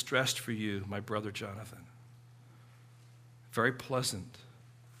 "I am distressed for you, my brother Jonathan. Very pleasant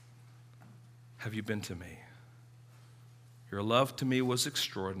have you been to me. Your love to me was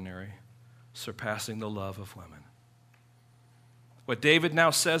extraordinary, surpassing the love of women." What David now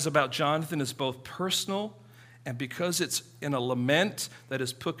says about Jonathan is both personal, and because it's in a lament that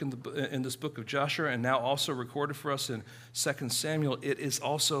is put in this book of Joshua and now also recorded for us in 2 Samuel, it is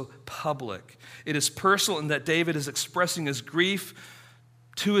also public. It is personal in that David is expressing his grief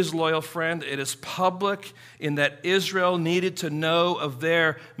to his loyal friend. It is public in that Israel needed to know of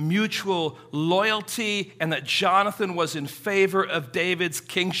their mutual loyalty and that Jonathan was in favor of David's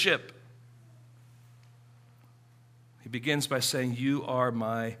kingship. He begins by saying, "You are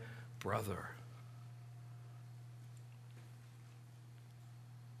my brother."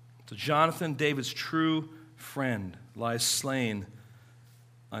 So Jonathan, David's true friend, lies slain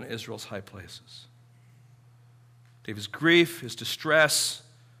on Israel's high places. David's grief, his distress,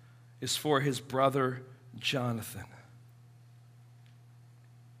 is for his brother Jonathan.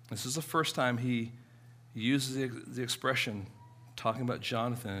 This is the first time he uses the expression talking about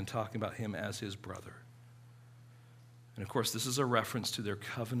Jonathan and talking about him as his brother. And of course, this is a reference to their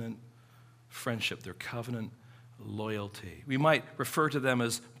covenant friendship, their covenant loyalty. We might refer to them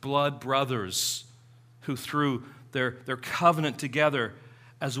as blood brothers who through their covenant together,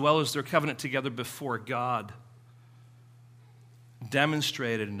 as well as their covenant together before God,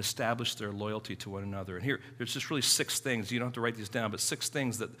 demonstrated and established their loyalty to one another. And here, there's just really 6 things. You don't have to write these down, but 6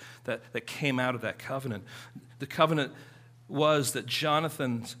 things that came out of that covenant. The covenant was that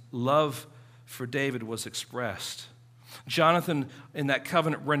Jonathan's love for David was expressed. Jonathan, in that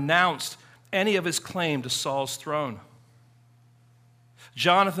covenant, renounced any of his claim to Saul's throne.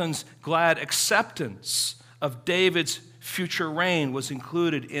 Jonathan's glad acceptance of David's future reign was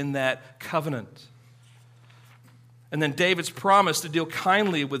included in that covenant. And then David's promise to deal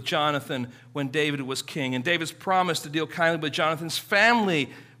kindly with Jonathan when David was king. And David's promise to deal kindly with Jonathan's family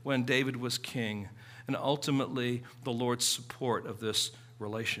when David was king. And ultimately, the Lord's support of this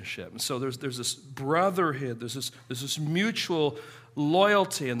relationship. And so there's this brotherhood, there's this mutual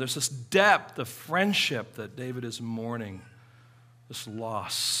loyalty, and there's this depth of friendship that David is mourning, this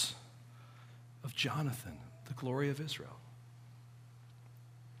loss of Jonathan, the glory of Israel.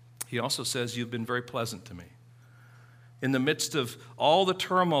 He also says, "You've been very pleasant to me." In the midst of all the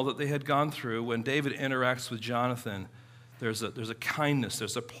turmoil that they had gone through, when David interacts with Jonathan, there's a kindness,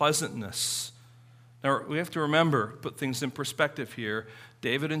 there's a pleasantness. Now, we have to remember, put things in perspective here,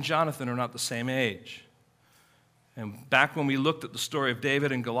 David and Jonathan are not the same age. And back when we looked at the story of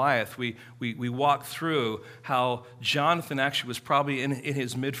David and Goliath, we walked through how Jonathan actually was probably in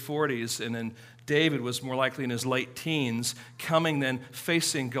his mid-40s, and then David was more likely in his late teens, coming then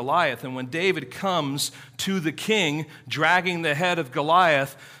facing Goliath. And when David comes to the king, dragging the head of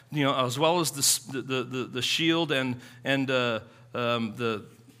Goliath, as well as the shield and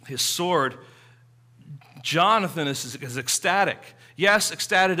his sword, Jonathan is ecstatic. Yes,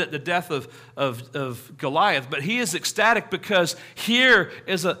 ecstatic at the death of Goliath, but he is ecstatic because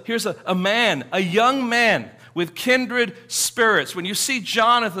here's a man, a young man with kindred spirits. When you see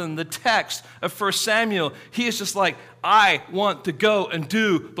Jonathan, the text of 1 Samuel, he is just like, I want to go and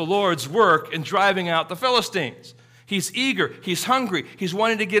do the Lord's work in driving out the Philistines. He's eager, he's hungry, he's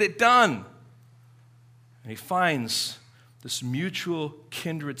wanting to get it done. And he finds this mutual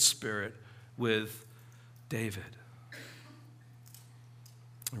kindred spirit with David.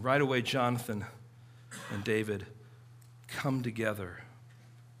 And right away, Jonathan and David come together.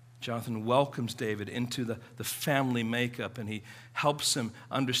 Jonathan welcomes David into the family makeup, and he helps him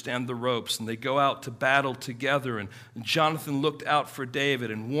understand the ropes, and they go out to battle together. And Jonathan looked out for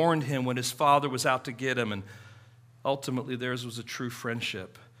David and warned him when his father was out to get him, and ultimately theirs was a true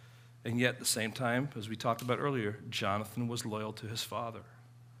friendship. And yet at the same time, as we talked about earlier, Jonathan was loyal to his father.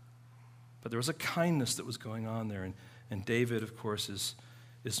 But there was a kindness that was going on there, and David, of course,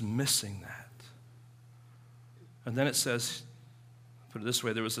 is missing that. And then it says, put it this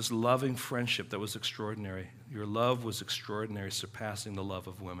way, there was this loving friendship that was extraordinary. Your love was extraordinary, surpassing the love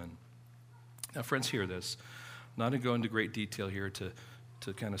of women. Now, friends, hear this. I'm not going to go into great detail here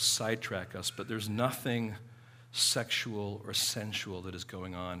to kind of sidetrack us, but there's nothing sexual or sensual that is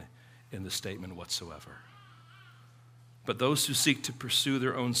going on in the statement whatsoever. But those who seek to pursue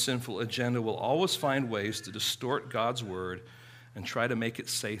their own sinful agenda will always find ways to distort God's word and try to make it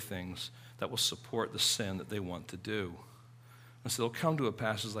say things that will support the sin that they want to do. And so they'll come to a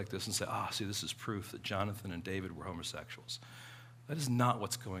passage like this and say, see, this is proof that Jonathan and David were homosexuals. That is not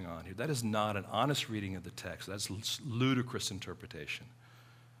what's going on here. That is not an honest reading of the text. That's ludicrous interpretation.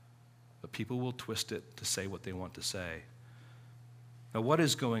 But people will twist it to say what they want to say. Now, what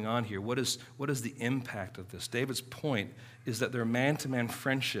is going on here? What is the impact of this? David's point is that their man-to-man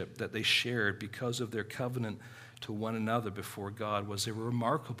friendship that they shared because of their covenant to one another before God was a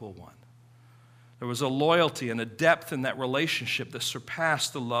remarkable one. There was a loyalty and a depth in that relationship that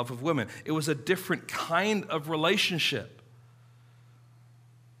surpassed the love of women. It was a different kind of relationship.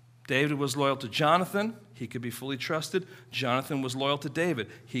 David was loyal to Jonathan. He could be fully trusted. Jonathan was loyal to David.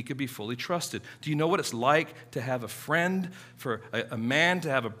 He could be fully trusted. Do you know what it's like to have a friend, for a man to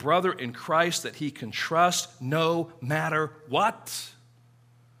have a brother in Christ that he can trust no matter what?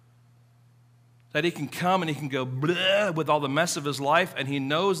 That he can come and he can go blah with all the mess of his life, and he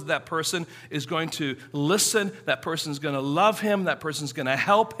knows that person is going to listen, that person's going to love him, that person's going to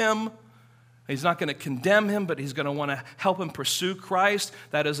help him. He's not going to condemn him, but he's going to want to help him pursue Christ.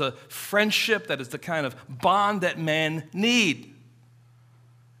 That is a friendship, that is the kind of bond that men need.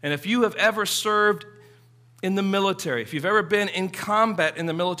 And if you have ever served in the military, if you've ever been in combat in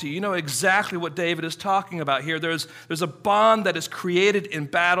the military, you know exactly what David is talking about here. There's a bond that is created in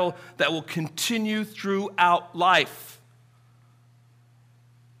battle that will continue throughout life.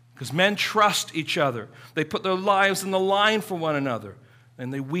 Because men trust each other. They put their lives in the line for one another.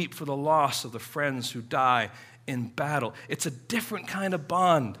 And they weep for the loss of the friends who die in battle. It's a different kind of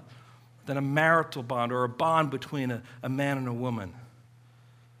bond than a marital bond or a bond between a man and a woman.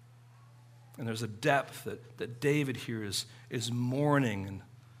 And there's a depth that David here is mourning and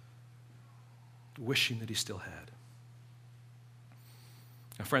wishing that he still had.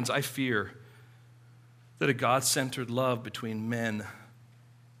 Now, friends, I fear that a God-centered love between men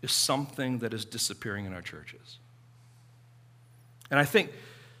is something that is disappearing in our churches. And I think,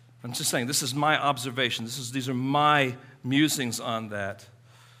 I'm just saying, this is my observation, these are my musings on that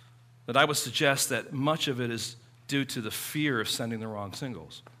I would suggest that much of it is due to the fear of sending the wrong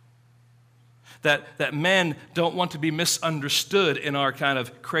singles. That men don't want to be misunderstood in our kind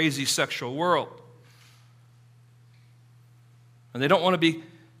of crazy sexual world. And they don't want to be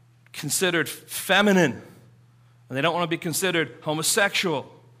considered feminine. And they don't want to be considered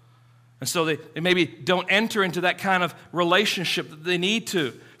homosexual. And so they maybe don't enter into that kind of relationship that they need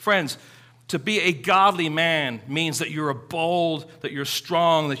to. Friends, to be a godly man means that you're bold, that you're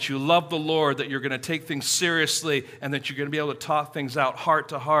strong, that you love the Lord, that you're going to take things seriously, and that you're going to be able to talk things out heart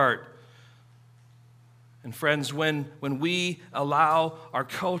to heart. And friends, when we allow our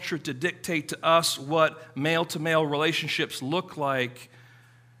culture to dictate to us what male-to-male relationships look like,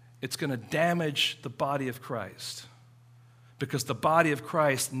 it's going to damage the body of Christ. Because the body of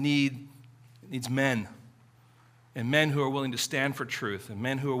Christ needs men. And men who are willing to stand for truth, and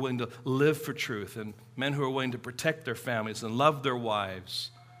men who are willing to live for truth, and men who are willing to protect their families and love their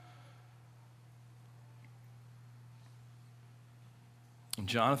wives. And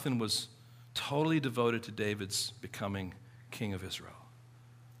Jonathan was totally devoted to David's becoming king of Israel.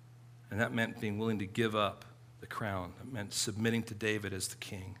 And that meant being willing to give up the crown. That meant submitting to David as the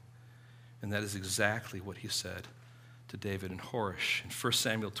king. And that is exactly what he said to David and Horish. In 1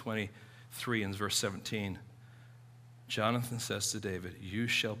 Samuel 23 and verse 17, Jonathan says to David, "You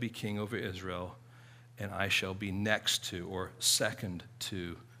shall be king over Israel, and I shall be next to or second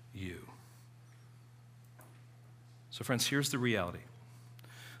to you." So friends, here's the reality.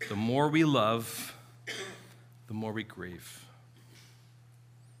 The more we love, the more we grieve.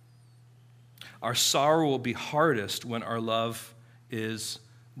 Our sorrow will be hardest when our love is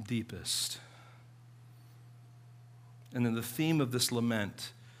deepest. And then the theme of this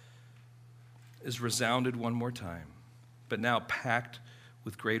lament is resounded one more time, but now packed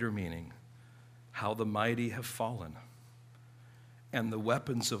with greater meaning. How the mighty have fallen, and the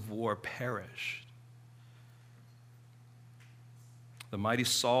weapons of war perished. The mighty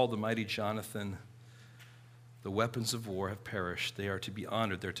Saul, the mighty Jonathan, the weapons of war have perished. They are to be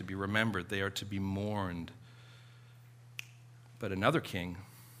honored, they're to be remembered, they are to be mourned. But another king,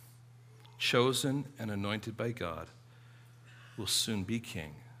 chosen and anointed by God, will soon be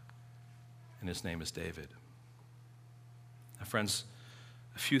king, and his name is David. Now, friends,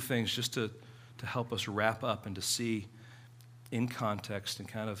 a few things just to help us wrap up and to see in context and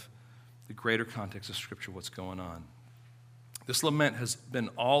kind of the greater context of Scripture what's going on. This lament has been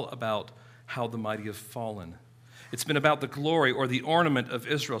all about how the mighty have fallen. It's been about the glory or the ornament of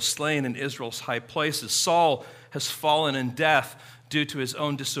Israel slain in Israel's high places. Saul has fallen in death due to his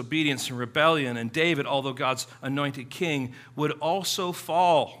own disobedience and rebellion, and David, although God's anointed king, would also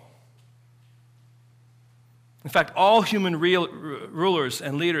fall. In fact, all human rulers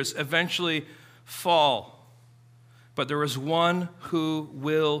and leaders eventually fall. But there is one who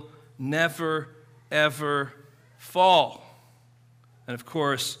will never, ever fall. And of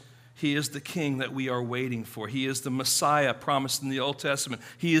course, he is the king that we are waiting for. He is the Messiah promised in the Old Testament.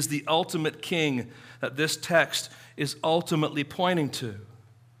 He is the ultimate king that this text is ultimately pointing to.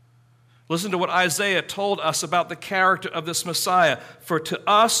 Listen to what Isaiah told us about the character of this Messiah. "For to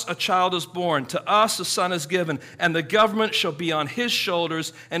us a child is born, to us a son is given, and the government shall be on his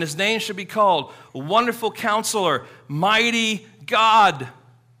shoulders, and his name shall be called Wonderful Counselor, Mighty God,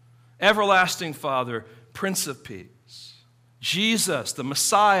 Everlasting Father, Prince of Peace." Jesus, the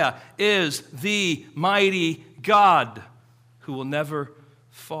Messiah, is the mighty God who will never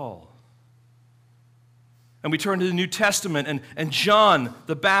fall. And we turn to the New Testament, and John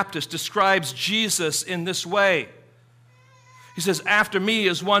the Baptist describes Jesus in this way. He says, "After me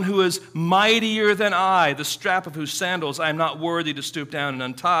is one who is mightier than I, the strap of whose sandals I am not worthy to stoop down and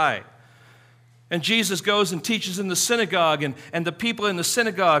untie." And Jesus goes and teaches in the synagogue, and the people in the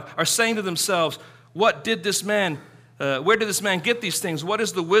synagogue are saying to themselves, where did this man get these things? What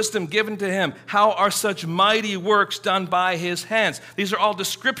is the wisdom given to him? How are such mighty works done by his hands? These are all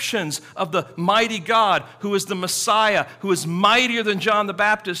descriptions of the mighty God who is the Messiah, who is mightier than John the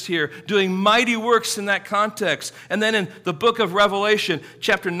Baptist here, doing mighty works in that context. And then in the book of Revelation,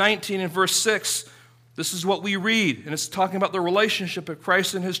 chapter 19 and verse 6, This is what we read, and it's talking about the relationship of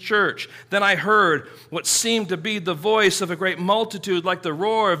Christ and his church. Then I heard what seemed to be the voice of a great multitude, like the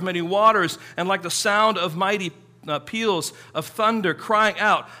roar of many waters, and like the sound of mighty peals of thunder, crying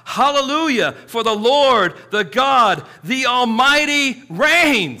out, Hallelujah, for the Lord, the God, the Almighty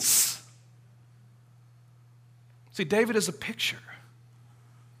reigns. See, David is a picture,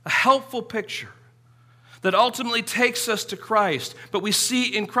 a helpful picture that ultimately takes us to Christ. But we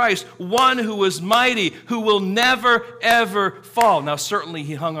see in Christ one who is mighty, who will never, ever fall. Now, certainly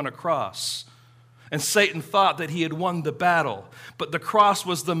he hung on a cross, and Satan thought that he had won the battle, but the cross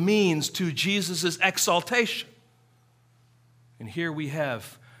was the means to Jesus' exaltation. And here we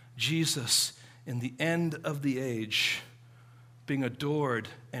have Jesus in the end of the age being adored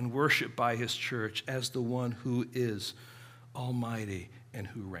and worshiped by his church as the one who is almighty and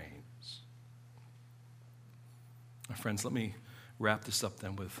who reigns. My friends, let me wrap this up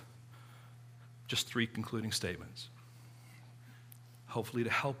then with just 3 concluding statements, hopefully to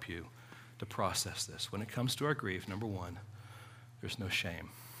help you to process this. When it comes to our grief, number 1, there's no shame.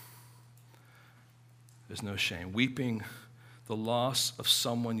 There's no shame. Weeping the loss of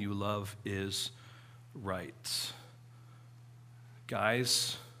someone you love is right.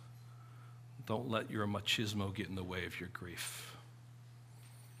 Guys, don't let your machismo get in the way of your grief.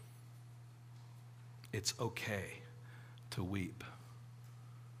 It's okay to weep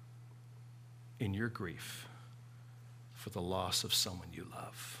in your grief for the loss of someone you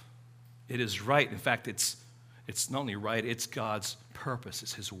love. It is right. In fact, it's not only right, it's God's purpose,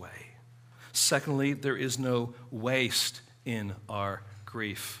 it's his way. Secondly, there is no waste in our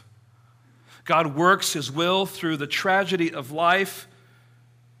grief. God works his will through the tragedy of life.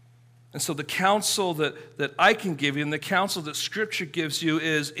 And so the counsel that I can give you and the counsel that Scripture gives you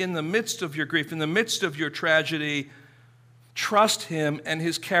is, in the midst of your grief, in the midst of your tragedy, trust him and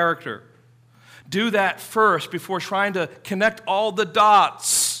his character. Do that first before trying to connect all the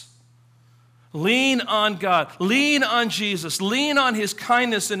dots. Lean on God. Lean on Jesus. Lean on his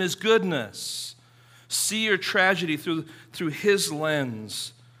kindness and his goodness. See your tragedy through his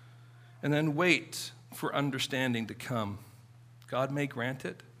lens. And then wait for understanding to come. God may grant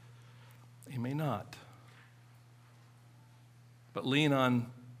it. He may not. But lean on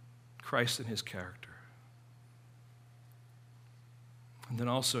Christ and his character. And then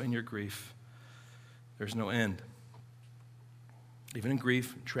also in your grief, there's no end. Even in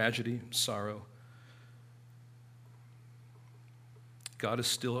grief, tragedy, sorrow, God is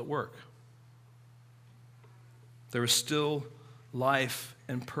still at work. There is still life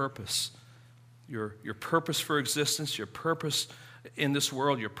and purpose. Your purpose for existence, your purpose in this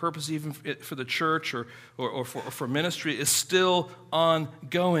world, your purpose even for the church or for ministry is still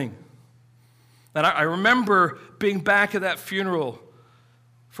ongoing. And I remember being back at that funeral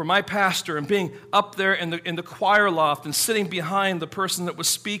for my pastor and being up there in the choir loft and sitting behind the person that was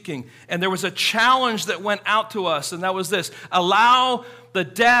speaking. And there was a challenge that went out to us, and that was this: allow the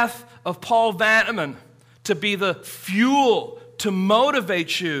death of Paul Vanneman to be the fuel to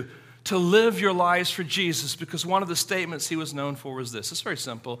motivate you to live your lives for Jesus, because one of the statements he was known for was this. It's very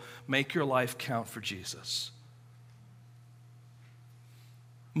simple: make your life count for Jesus.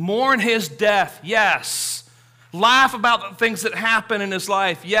 Mourn his death, yes. Laugh about the things that happen in his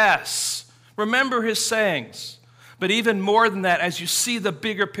life, yes. Remember his sayings. But even more than that, as you see the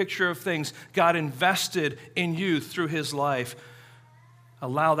bigger picture of things God invested in you through his life,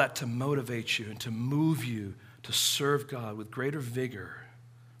 allow that to motivate you and to move you to serve God with greater vigor.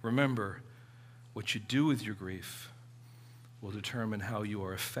 Remember, what you do with your grief will determine how you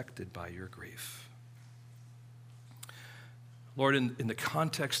are affected by your grief. Lord, in the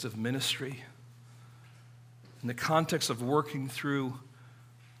context of ministry, in the context of working through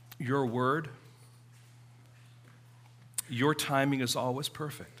your word, your timing is always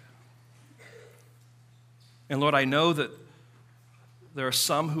perfect. And Lord, I know that there are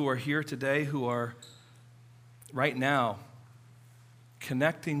some who are here today who are right now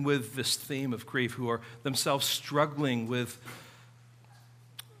connecting with this theme of grief, who are themselves struggling with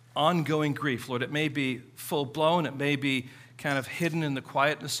ongoing grief. Lord, it may be full-blown, it may be kind of hidden in the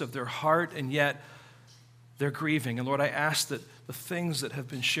quietness of their heart, and yet they're grieving. And Lord, I ask that the things that have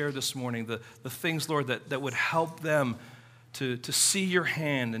been shared this morning, the things, Lord, that would help them to see your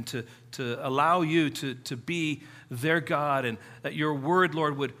hand and to allow you to be their God, and that your word,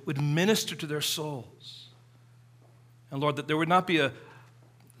 Lord, would minister to their souls. And Lord, that there would not be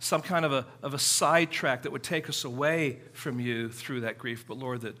some kind of a sidetrack that would take us away from you through that grief, but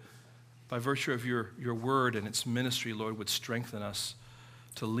Lord, that by virtue of your word and its ministry, Lord, would strengthen us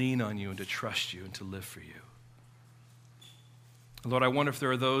to lean on you and to trust you and to live for you. And Lord, I wonder if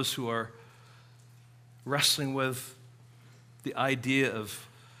there are those who are wrestling with the idea of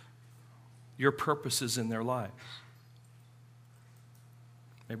your purposes in their lives.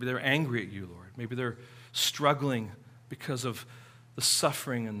 Maybe they're angry at you, Lord. Maybe they're struggling because of the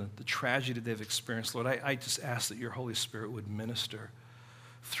suffering and the tragedy they've experienced. Lord, I just ask that your Holy Spirit would minister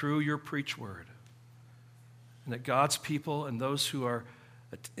through your preach word, and that God's people and those who are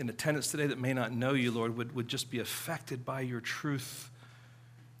in attendance today that may not know you, Lord, would just be affected by your truth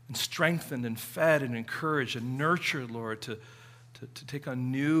and strengthened and fed and encouraged and nurtured, Lord, to take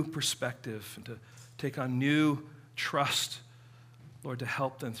on new perspective and to take on new trust, Lord, to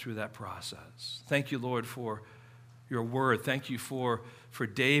help them through that process. Thank you, Lord, for your word. Thank you for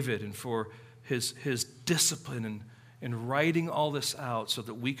David and for his discipline in writing all this out so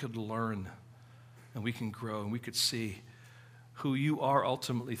that we could learn and we can grow and we could see who you are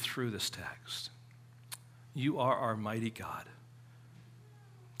ultimately through this text. You are our mighty God.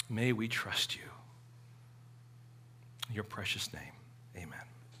 May we trust you. In your precious name, amen.